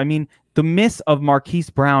go off? I mean, the miss of Marquise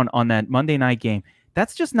Brown on that Monday night game,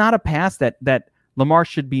 that's just not a pass that Lamar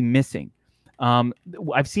should be missing.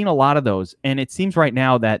 I've seen a lot of those, and it seems right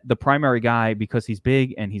now that the primary guy, because he's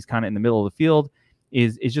big and he's kind of in the middle of the field,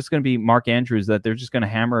 is just going to be Mark Andrews, that they're just going to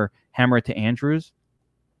hammer it to Andrews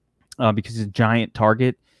because he's a giant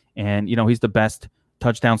target, and, he's the best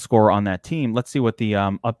touchdown scorer on that team. Let's see what the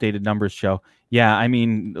updated numbers show. Yeah, I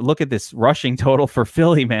mean, look at this rushing total for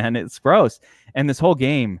Philly, man. It's gross. And this whole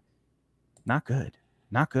game, not good.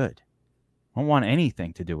 Not good. I don't want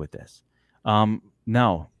anything to do with this.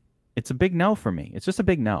 No. It's a big no for me. It's just a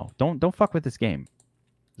big no. Don't fuck with this game.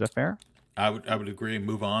 Is that fair? I would agree.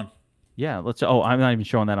 Move on. Yeah, I'm not even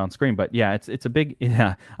showing that on screen, but yeah, it's a big,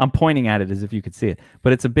 yeah, I'm pointing at it as if you could see it,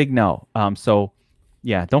 but it's a big no. So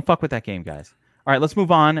yeah, don't fuck with that game, guys. All right, let's move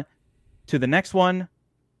on to the next one.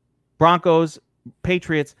 Broncos,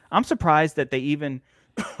 Patriots. I'm surprised that they even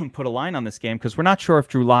put a line on this game, because we're not sure if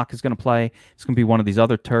Drew Lock is going to play. It's going to be one of these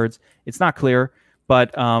other turds. It's not clear,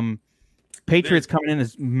 but Patriots coming in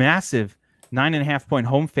as massive 9.5-point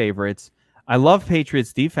home favorites. I love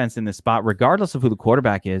Patriots defense in this spot, regardless of who the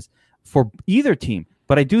quarterback is for either team.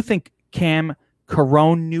 But I do think Cam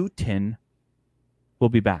Newton will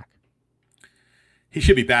be back. He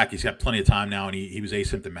should be back. He's got plenty of time now, and he was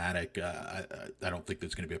asymptomatic. I don't think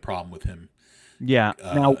there's going to be a problem with him. Yeah.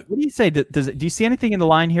 Now, what do you say? Do you see anything in the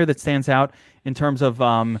line here that stands out in terms of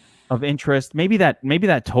interest? Maybe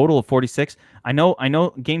that total of 46. I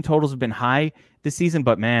know game totals have been high this season,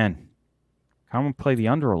 but man, I'm gonna play the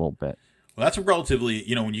under a little bit. Well, that's a relatively,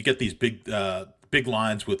 when you get these big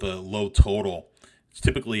lines with a low total, it's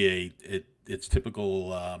typically it's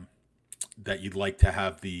typical that you'd like to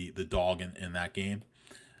have the dog in that game.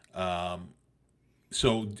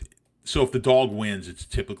 So if the dog wins, it's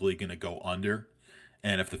typically going to go under,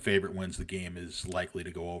 and if the favorite wins, the game is likely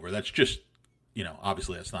to go over. That's just,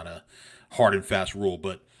 obviously that's not a hard and fast rule,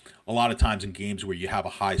 but a lot of times in games where you have a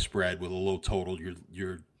high spread with a low total,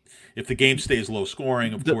 if the game stays low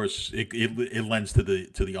scoring, of course, it lends to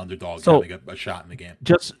the underdog having a shot in the game.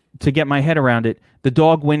 Just to get my head around it, the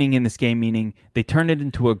dog winning in this game, meaning they turned it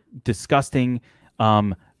into a disgusting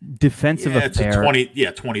defensive affair.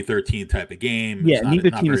 It's 2013 type of game. Yeah, neither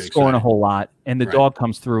team is scoring a whole lot, and the dog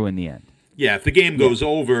comes through in the end. Yeah, if the game goes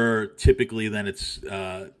over, typically then it's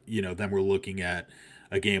then we're looking at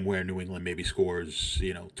a game where New England maybe scores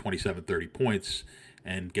 27, 30 points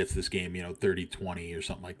and gets this game 30-20 or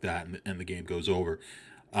something like that, and the game goes over.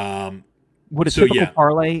 Would a typical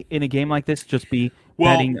parlay in a game like this just be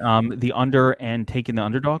betting the under and taking the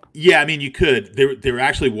underdog? Yeah, I mean, you could. There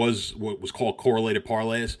actually was what was called correlated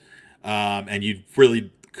parlays, and you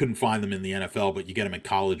really couldn't find them in the NFL, but you get them in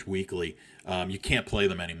College Weekly. You can't play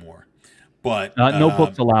them anymore. But no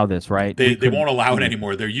books allow this, right? They won't allow it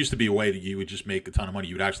anymore. There used to be a way that you would just make a ton of money.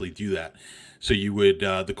 You would actually do that. So you would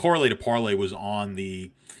the correlated parlay was on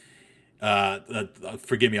the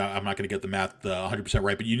forgive me, I'm not going to get the math 100%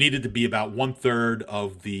 right, but you needed to be about 1/3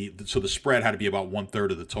 of so the spread had to be about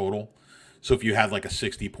 1/3 of the total. So if you had like a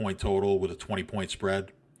 60-point total with a 20-point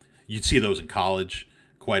spread, you'd see those in college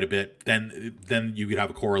quite a bit. Then you could have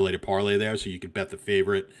a correlated parlay there, so you could bet the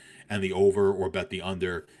favorite and the over, or bet the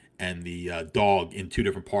under and the dog in two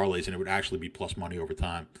different parlays, and it would actually be plus money over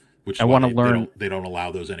time. Which I learn. They don't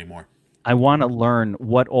allow those anymore. I want to learn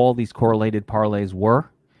what all these correlated parlays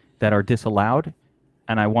were, that are disallowed,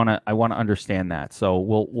 and I want to understand that. So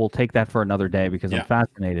we'll take that for another day because I'm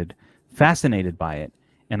fascinated by it.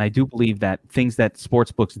 And I do believe that things that sports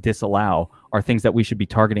books disallow are things that we should be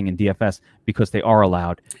targeting in DFS because they are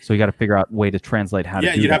allowed. So you got to figure out a way to translate how to do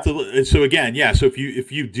that. Yeah, you'd have to. So again, so if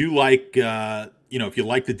you do like, if you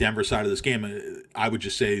like the Denver side of this game, I would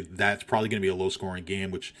just say that's probably going to be a low scoring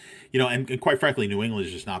game, which, and quite frankly, New England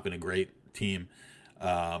has just not been a great team.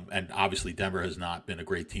 And obviously Denver has not been a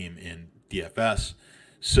great team in DFS.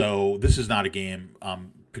 So this is not a game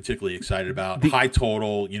I'm particularly excited about. High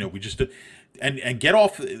total, we just and get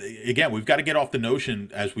off again. We've got to get off the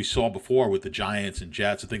notion, as we saw before with the Giants and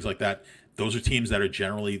Jets and things like that. Those are teams that are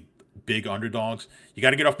generally big underdogs. You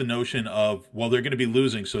got to get off the notion of, well, they're going to be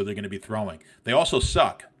losing, so they're going to be throwing. They also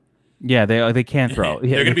suck. Yeah, they can't throw.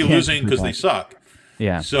 Yeah, they're going to be losing because they suck.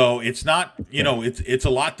 Yeah. So it's not, it's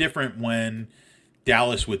a lot different when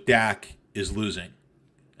Dallas with Dak is losing.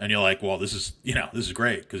 And you're like, well, this is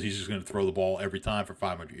great because he's just going to throw the ball every time for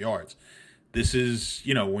 500 yards. This is,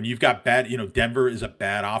 when you've got bad, Denver is a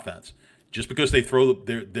bad offense. Just because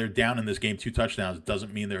they're down in this game 2 touchdowns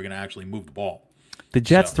doesn't mean they're going to actually move the ball. The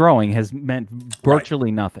Jets throwing has meant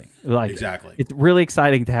virtually nothing. Exactly. It's really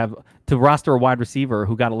exciting to roster a wide receiver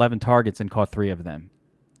who got 11 targets and caught 3 of them.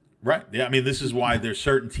 Right. Yeah. I mean, this is why there's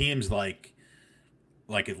certain teams like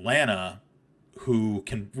Atlanta who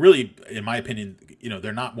can really, in my opinion,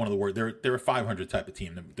 they're not one of the worst. They're a 500 type of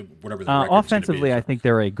team, whatever the record's offensively, be. I think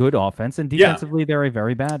they're a good offense, and defensively, they're a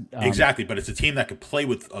very bad. Exactly, but it's a team that could play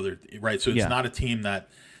with other, right? So it's not a team that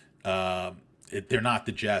they're not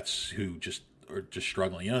the Jets who just are just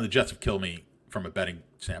struggling. The Jets have killed me from a betting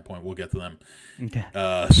standpoint. We'll get to them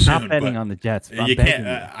soon. Stop betting on the Jets. You can't.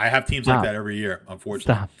 I have teams like that every year,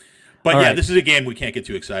 unfortunately. Stop. But All right. This is a game we can't get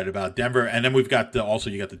too excited about. Denver, and then we've got you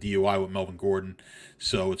got the DUI with Melvin Gordon.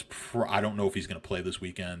 So it's I don't know if he's going to play this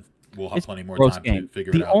weekend. We'll have plenty more time to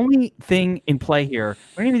figure it out. The only thing in play here,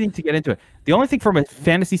 we don't even need to get into it. The only thing from a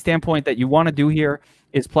fantasy standpoint that you want to do here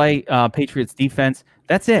is play Patriots defense.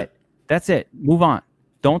 That's it. Move on.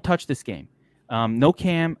 Don't touch this game. No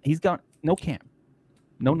Cam. He's got no Cam.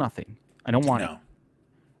 No nothing. I don't want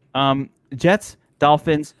it. Jets,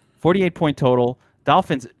 Dolphins, 48-point total.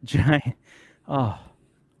 Dolphins, giant.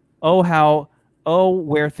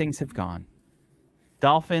 Where things have gone.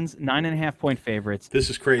 Dolphins, 9.5-point favorites. This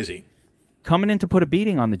is crazy. Coming in to put a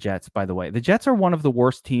beating on the Jets, by the way. The Jets are one of the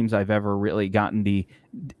worst teams I've ever really gotten the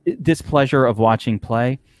displeasure of watching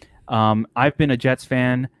play. I've been a Jets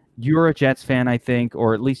fan. You're a Jets fan, I think,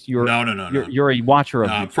 or at least you're You're a watcher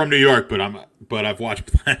of. I'm from New York, but I've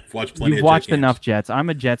watched plenty. You've watched enough Jets. I'm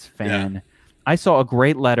a Jets fan. Yeah. I saw a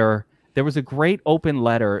great letter. There was a great open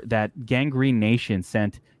letter that Gangrene Nation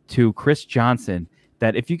sent to Chris Johnson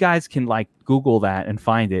that if you guys can Google that and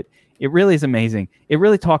find it, it really is amazing. It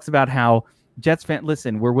really talks about how Jets fan,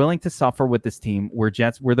 listen, we're willing to suffer with this team. We're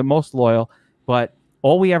Jets. We're the most loyal, but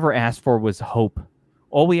all we ever asked for was hope.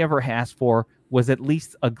 All we ever asked for was at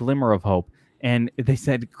least a glimmer of hope. And they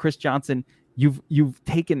said, Chris Johnson, you've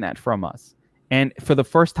taken that from us. And for the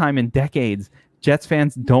first time in decades, Jets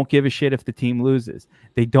fans don't give a shit if the team loses.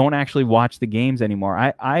 They don't actually watch the games anymore.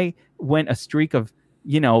 I went a streak of,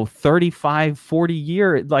 35, 40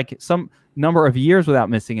 years, some number of years without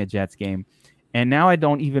missing a Jets game. And now I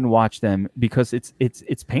don't even watch them because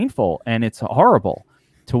it's painful and it's horrible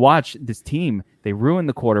to watch this team. They ruin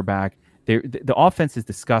the quarterback. The offense is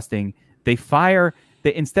disgusting.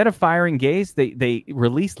 Instead of firing Gaze, they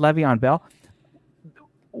released Le'Veon Bell.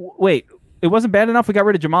 Wait, it wasn't bad enough we got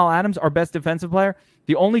rid of Jamal Adams, our best defensive player?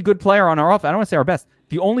 The only good player on our offense, I don't want to say our best,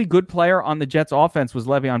 the only good player on the Jets offense was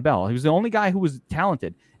Le'Veon Bell. He was the only guy who was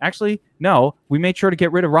talented. Actually, no, we made sure to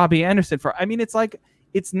get rid of Robbie Anderson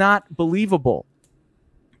it's not believable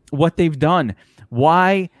what they've done.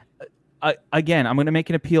 Why? Again, I'm going to make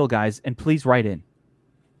an appeal, guys, and please write in.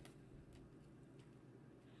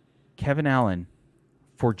 Kevin Allen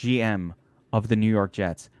for GM of the New York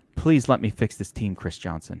Jets. Please let me fix this team, Chris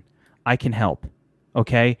Johnson. I can help,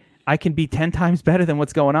 okay? I can be 10 times better than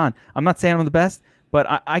what's going on. I'm not saying I'm the best,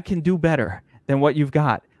 but I can do better than what you've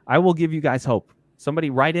got. I will give you guys hope. Somebody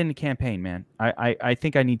write in the campaign, man. I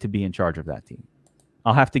think I need to be in charge of that team.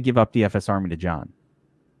 I'll have to give up DFS Army to John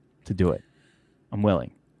to do it. I'm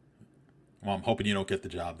willing. Well, I'm hoping you don't get the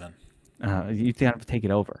job then. You have to take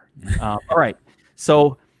it over. All right.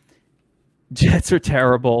 So Jets are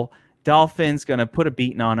terrible. Dolphins going to put a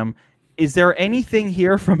beating on them. Is there anything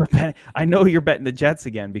here from a bet? I know you're betting the Jets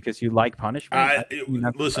again because you like punishment.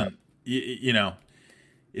 Listen,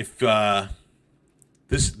 if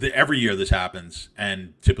every year this happens,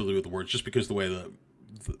 and typically with the words, just because the way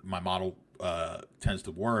my model tends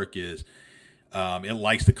to work is It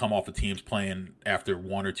likes to come off of teams playing after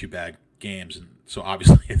one or two bad games, and so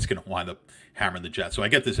obviously it's going to wind up hammering the Jets. So I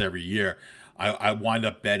get this every year. I wind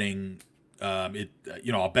up betting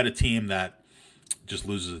I'll bet a team that just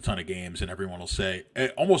loses a ton of games, and everyone will say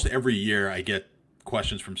almost every year I get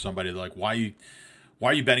questions from somebody like, why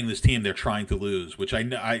are you betting this team? They're trying to lose, which I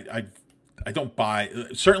don't buy.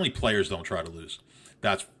 Certainly players don't try to lose.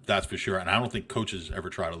 That's for sure. And I don't think coaches ever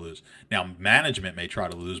try to lose. Now, management may try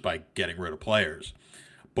to lose by getting rid of players,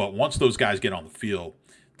 but once those guys get on the field,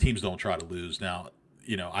 teams don't try to lose. Now,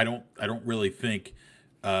 I don't really think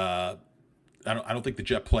I don't think the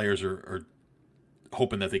Jet players are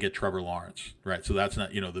hoping that they get Trevor Lawrence, right? So that's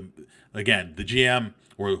not, the GM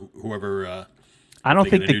or whoever. I don't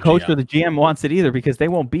think the coach or the GM wants it either, because they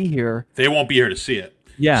won't be here. They won't be here to see it.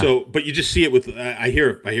 Yeah. So, but you just see it with I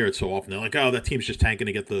hear it so often. They're like, oh, that team's just tanking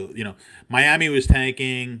to get the Miami was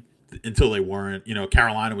tanking until they weren't.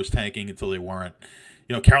 Carolina was tanking until they weren't.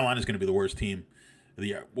 Carolina's going to be the worst team of the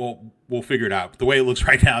year. Well, we'll figure it out. But the way it looks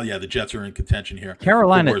right now, yeah, the Jets are in contention here.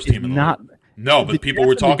 Carolina the worst is team in the not. League. No, but people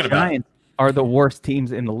were talking about it. Are the worst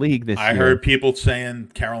teams in the league this year. I heard people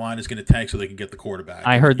saying Carolina's going to tank so they can get the quarterback.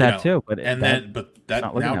 I heard that too, but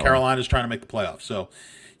now Carolina's trying to make the playoffs. So,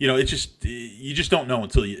 it's just you just don't know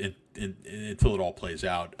until it all plays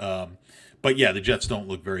out. But yeah, the Jets don't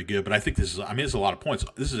look very good. But I think there's a lot of points.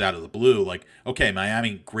 This is out of the blue. Like, okay,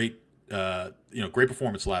 Miami, great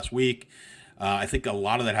performance last week. I think a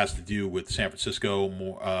lot of that has to do with San Francisco.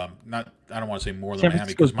 More, I don't want to say more than Miami,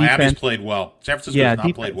 because Miami's played well. San Francisco has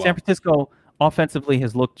not played well. San Francisco offensively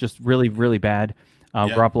has looked just really, really bad.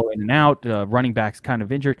 Garoppolo in and out. Running backs kind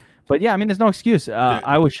of injured. But yeah, there's no excuse.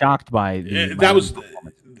 I was shocked by that was.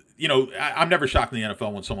 I'm never shocked in the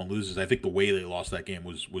NFL when someone loses. I think the way they lost that game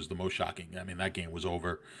was the most shocking. That game was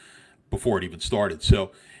over before it even started.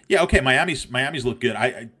 So yeah, okay, Miami's looked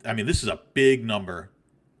good. This is a big number.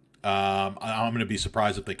 I'm going to be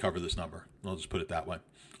surprised if they cover this number. I'll just put it that way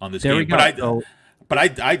on this game. But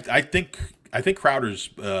I think Crowder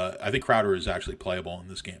is actually playable in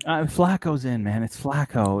this game. Flacco's in, man. It's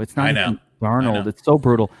Flacco. It's not even Darnold. It's so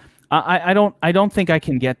brutal. I don't think I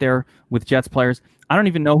can get there with Jets players. I don't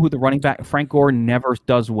even know who the running back. Frank Gore never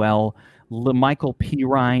does well. Michael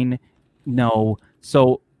Pirine, no.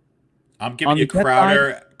 So I'm giving you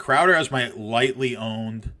Crowder. Crowder as my lightly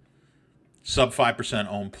owned, sub 5%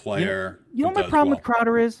 owned player. You know what my problem with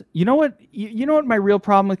Crowder is? You know what my real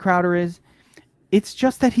problem with Crowder is? It's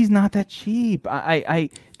just that he's not that cheap.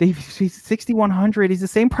 He's 6,100. He's the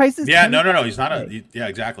same price as no. He's not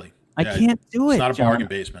exactly. I can't do it. It's not a bargain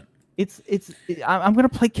basement. I'm going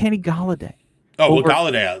to play Kenny Golladay. Oh, well,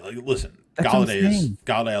 Golladay. Listen,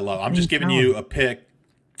 Golladay I love. I'm just giving you a pick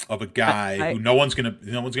of a guy who no one's gonna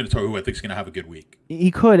tell who I think is gonna have a good week. He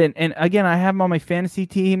could, and again, I have him on my fantasy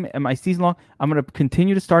team and my season long. I'm gonna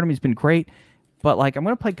continue to start him. He's been great, but I'm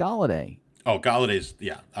gonna play Golladay. Oh, Galladay's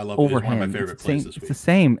I love him. He's one of my favorite plays this week. It's the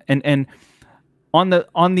same, and on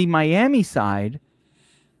the Miami side,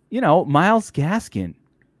 Myles Gaskin.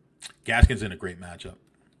 Gaskin's in a great matchup.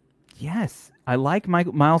 Yes, I like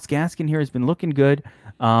Myles Gaskin here. Has been looking good.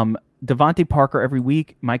 Devontae Parker every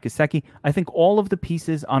week, Mike Gesicki. I think all of the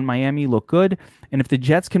pieces on Miami look good. And if the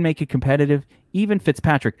Jets can make it competitive, even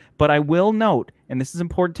Fitzpatrick. But I will note, and this is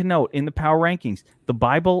important to note, in the power rankings, the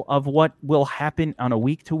Bible of what will happen on a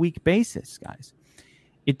week-to-week basis, guys.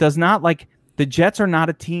 It does not, the Jets are not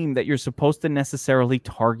a team that you're supposed to necessarily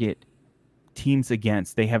target teams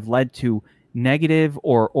against. They have led to negative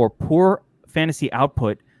or poor fantasy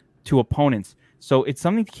output to opponents. So it's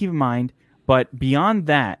something to keep in mind. But beyond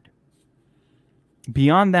that,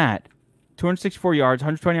 264 yards,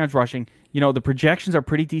 120 yards rushing, the projections are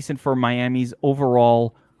pretty decent for Miami's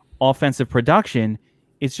overall offensive production.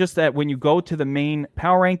 It's just that when you go to the main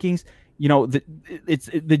power rankings,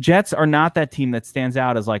 the Jets are not that team that stands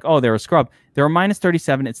out as they're a scrub. They're a minus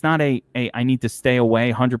 37. It's not I need to stay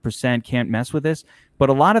away 100%, can't mess with this. But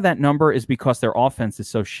a lot of that number is because their offense is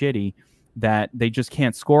so shitty that they just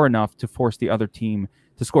can't score enough to force the other team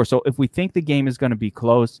to score. So if we think the game is going to be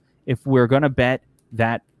close, if we're going to bet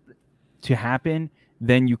that to happen,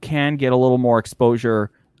 then you can get a little more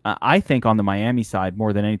exposure. I think on the Miami side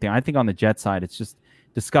more than anything. I think on the Jet side, it's just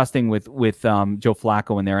disgusting with Joe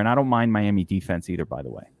Flacco in there, and I don't mind Miami defense either. By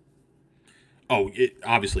the way. Oh,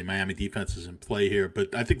 obviously Miami defense is in play here,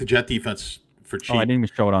 but I think the Jet defense for cheap. Oh, I didn't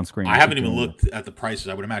even show it on screen. I haven't even looked at the prices.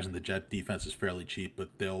 I would imagine the Jet defense is fairly cheap, but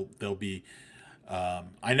they'll be.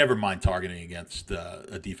 I never mind targeting against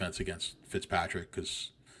a defense against Fitzpatrick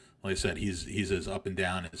because, like I said, he's as up and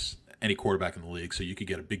down any quarterback in the league. So you could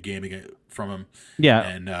get a big game from him. Yeah.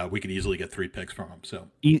 And we could easily get 3 picks from him. So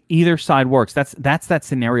either side works. That's that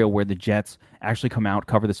scenario where the Jets actually come out,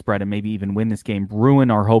 cover the spread, and maybe even win this game,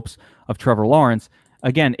 ruin our hopes of Trevor Lawrence.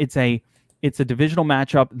 Again, it's a divisional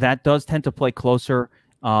matchup that does tend to play closer.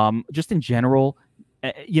 Just in general,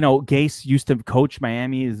 Gase used to coach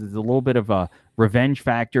Miami. Is a little bit of a revenge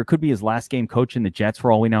factor. Could be his last game coaching the Jets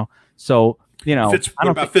for all we know. So, what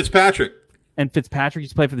about Fitzpatrick? And Fitzpatrick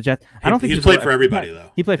used to play for the Jets. I don't think he's played for everybody,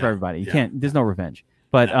 though. He played for everybody. You can't. There's no revenge.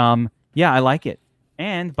 But I like it.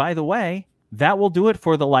 And by the way, that will do it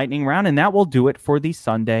for the lightning round, and that will do it for the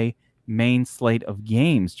Sunday main slate of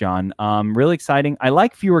games, John. Really exciting. I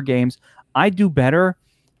like fewer games. I do better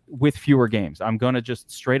with fewer games. I'm going to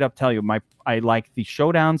just straight up tell you, I like the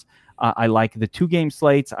showdowns. I like the 2-game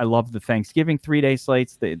slates. I love the Thanksgiving 3-day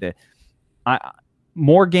slates.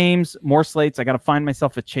 More games, more slates. I got to find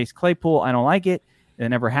myself a Chase Claypool. I don't like it. It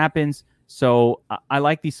never happens. So I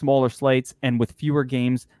like these smaller slates, and with fewer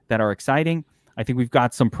games that are exciting. I think we've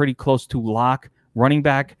got some pretty close to lock running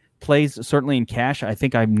back plays, certainly in cash. I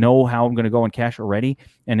think I know how I'm going to go in cash already,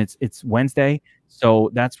 and it's Wednesday, so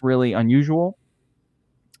that's really unusual.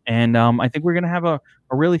 And I think we're going to have a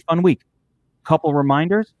really fun week. Couple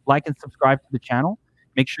reminders: like and subscribe to the channel.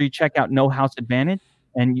 Make sure you check out No House Advantage,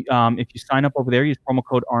 and if you sign up over there, use promo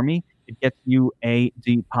code ARMY. It gets you a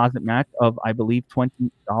deposit match of, I believe,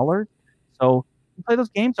 $20. So you play those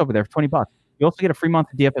games over there for $20. You also get a free month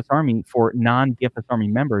of DFS Army for non-DFS Army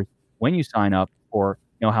members when you sign up for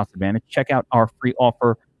No House Advantage. Check out our free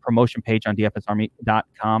offer promotion page on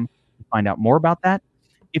dfsarmy.com to find out more about that.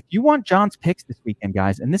 If you want John's picks this weekend,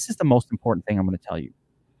 guys, and this is the most important thing I'm going to tell you,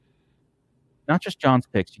 not just John's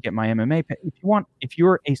picks, you get my MMA pick. If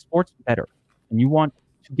you're a sports bettor and you want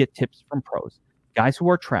to get tips from pros, guys who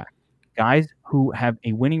are tracked, guys who have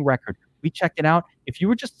a winning record, we checked it out. If you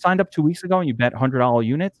were just signed up 2 weeks ago and you bet $100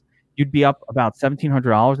 units, you'd be up about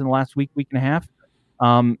 $1,700 in the last week and a half,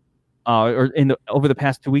 over the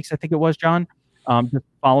past 2 weeks, I think it was, John. Just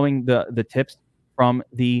following the tips from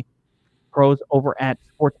the pros over at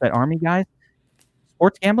Sportsbet Army, guys.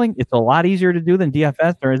 Sports gambling, it's a lot easier to do than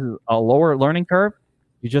DFS. There is a lower learning curve.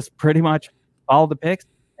 You just pretty much follow the picks,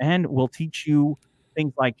 and we'll teach you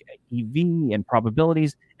things like EV and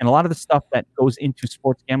probabilities and a lot of the stuff that goes into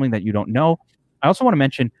sports gambling that you don't know. I also want to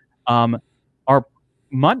mention our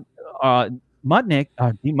Mudnick,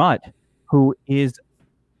 D-Mud, who is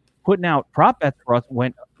putting out prop bets for us,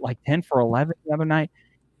 went like 10 for 11 the other night.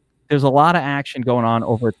 There's a lot of action going on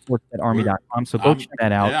over at sportsbetarmy.com, so go check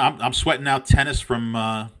that out. Yeah, I'm sweating out tennis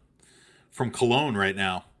from Cologne right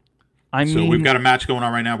now. So we've got a match going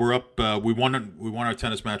on right now. We're up. We won our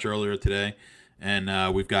tennis match earlier today,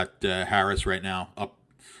 and we've got Harris right now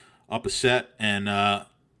up a set and up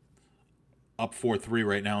 4-3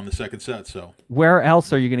 right now in the second set. So where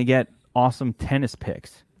else are you going to get awesome tennis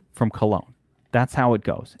picks from Cologne? That's how it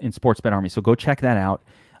goes in Sportsbet Army. So go check that out.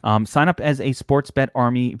 Sign up as a Sportsbet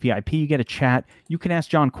Army VIP. You get a chat. You can ask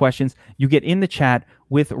John questions. You get in the chat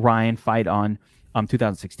with Ryan Fight on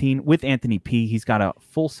 2016, with Anthony P. He's got a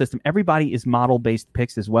full system. Everybody is model-based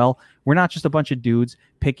picks as well. We're not just a bunch of dudes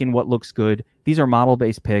picking what looks good. These are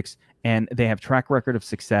model-based picks, and they have track record of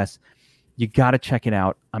success. You got to check it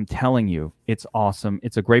out. I'm telling you, it's awesome.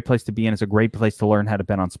 It's a great place to be in. It's a great place to learn how to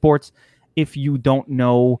bet on sports. If you don't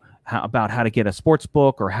know about how to get a sports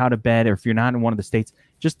book or how to bet, or if you're not in one of the states,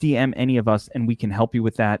 just DM any of us and we can help you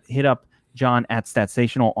with that. Hit up John at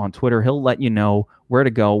Statsational on Twitter. He'll let you know where to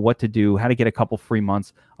go, what to do, how to get a couple free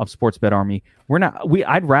months of Sportsbet Army.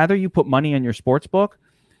 I'd rather you put money on your sports book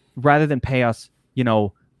rather than pay us,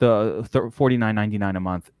 the $49.99 a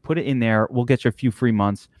month. Put it in there. We'll get you a few free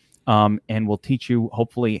months, and we'll teach you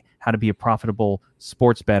hopefully how to be a profitable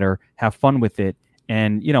sports bettor. Have fun with it.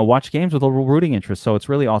 And, watch games with a little rooting interest. So it's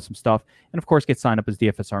really awesome stuff. And, of course, get signed up as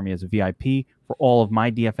DFS Army as a VIP for all of my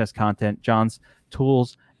DFS content, John's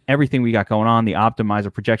tools, everything we got going on, the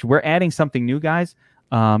optimizer projection. We're adding something new, guys.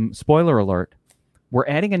 Spoiler alert. We're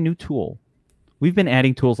adding a new tool. We've been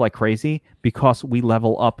adding tools like crazy because we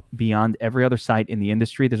level up beyond every other site in the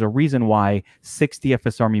industry. There's a reason why 6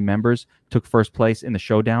 DFS Army members took first place in the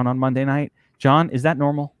showdown on Monday night. John, is that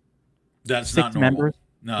normal? That's 6 not normal. members?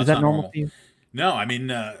 No, is that normal for you? No, I mean,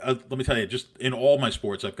 let me tell you, just in all my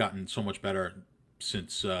sports, I've gotten so much better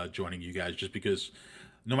since joining you guys. Just because,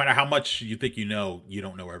 no matter how much you think you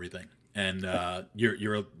don't know everything, and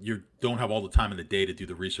you don't have all the time in the day to do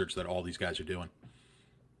the research that all these guys are doing.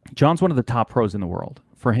 John's one of the top pros in the world.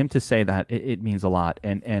 For him to say that, it means a lot.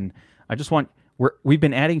 And I just we've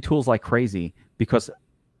been adding tools like crazy because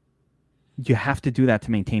you have to do that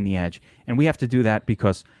to maintain the edge, and we have to do that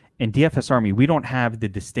because in DFS Army, we don't have the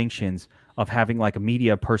distinctions of having like a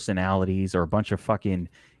media personalities or a bunch of fucking,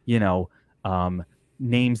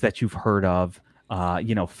 names that you've heard of,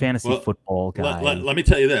 fantasy football guy. Let me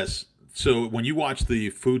tell you this. So when you watch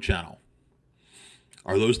the Food Channel,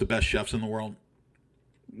 are those the best chefs in the world?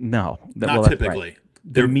 No, not typically.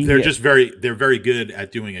 Right. They're just very good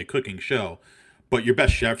at doing a cooking show, but your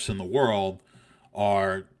best chefs in the world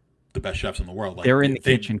are the best chefs in the world. Like, they're in the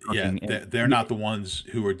kitchen cooking. Yeah, they're not the ones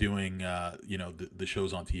who are doing the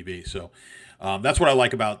shows on TV. So that's what I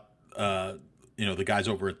like about the guys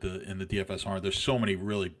over in the DFS. There's so many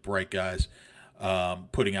really bright guys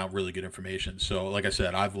putting out really good information. So like I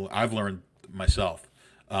said, I've learned myself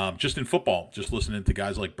just in football, just listening to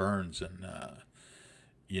guys like Burns and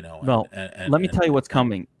let me tell you what's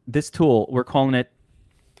coming. This tool, we're calling it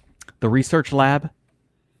the Research Lab.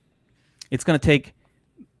 It's going to take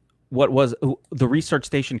what was the Research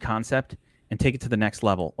Station concept and take it to the next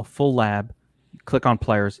level. A full lab. Click on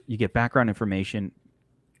players. You get background information.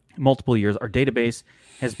 Multiple years. Our database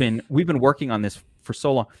we've been working on this for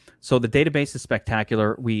so long. So the database is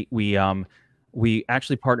spectacular. We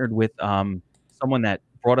actually partnered with someone that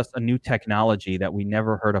brought us a new technology that we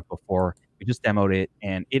never heard of before. We just demoed it,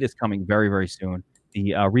 and it is coming very, very soon.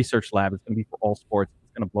 The Research Lab is going to be for all sports.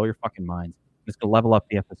 It's going to blow your fucking minds. It's going to level up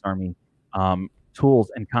the DFS Army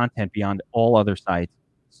tools and content beyond all other sites.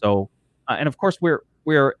 So, and of course, we're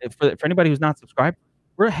for anybody who's not subscribed,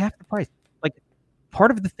 we're at half the price. Like,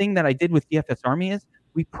 part of the thing that I did with DFS Army is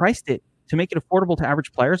we priced it to make it affordable to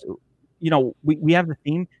average players. We have the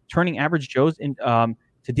theme turning average Joes to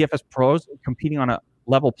DFS pros, competing on a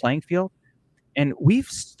level playing field. And we've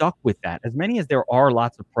stuck with that. As many as there are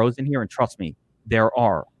lots of pros in here, and trust me, there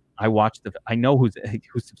are. I know who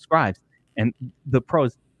subscribes, and the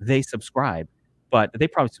pros, they subscribe, but they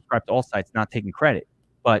probably subscribe to all sites, not taking credit.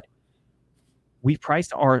 But we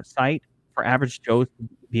priced our site for average Joes to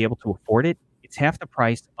be able to afford it. It's half the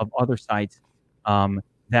price of other sites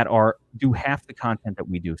that do half the content that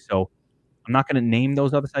we do. So I'm not going to name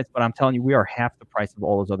those other sites, but I'm telling you, we are half the price of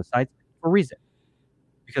all those other sites for a reason.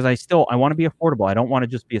 Because I want to be affordable. I don't want to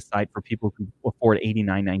just be a site for people who afford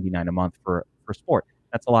 $89.99 a month for sport.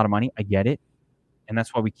 That's a lot of money. I get it, and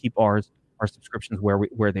that's why we keep our subscriptions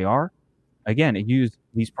where they are. Again, use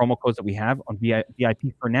these promo codes that we have on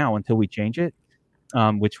VIP for now until we change it,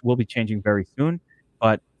 which will be changing very soon.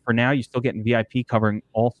 But for now, you're still getting VIP covering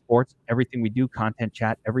all sports, everything we do, content,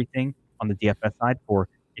 chat, everything on the DFS side.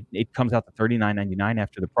 It comes out to $39.99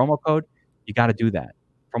 after the promo code. You got to do that.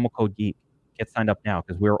 Promo code Geek. Get signed up now,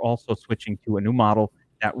 because we're also switching to a new model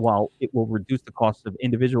that, while it will reduce the cost of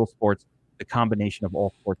individual sports, the combination of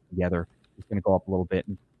all sports together is going to go up a little bit.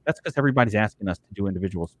 And that's because everybody's asking us to do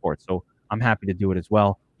individual sports. So I'm happy to do it as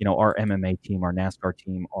well. Our MMA team, our NASCAR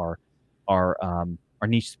team, our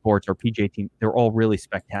niche sports, our PGA team, they're all really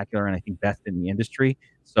spectacular and I think best in the industry.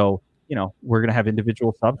 So, we're going to have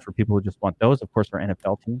individual subs for people who just want those. Of course, our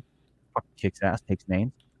NFL team fucking kicks ass, takes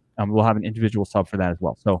names. We'll have an individual sub for that as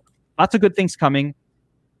well. So lots of good things coming.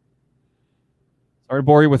 Sorry to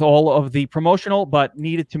bore you with all of the promotional, but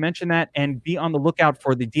needed to mention that. And be on the lookout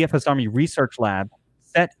for the DFS Army Research Lab,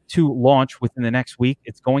 set to launch within the next week.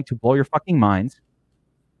 It's going to blow your fucking minds.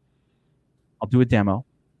 I'll do a demo.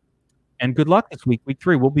 And good luck this week, week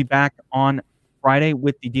 3. We'll be back on Friday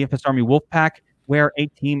with the DFS Army Wolfpack, where a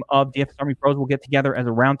team of DFS Army pros will get together as a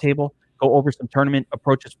roundtable, go over some tournament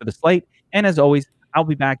approaches for the slate. And as always, I'll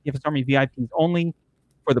be back, DFS Army VIPs only,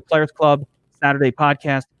 for the Players Club Saturday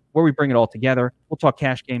podcast, where we bring it all together. We'll talk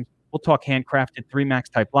cash games. We'll talk handcrafted 3-max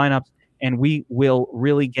type lineups, and we will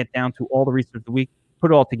really get down to all the research of the week,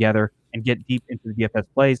 put it all together, and get deep into the DFS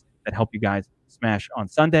plays that help you guys smash on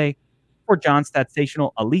Sunday. For John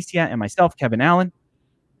Statsational, Alicia, and myself, Kevin Allen,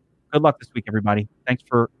 good luck this week, everybody. Thanks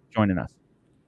for joining us.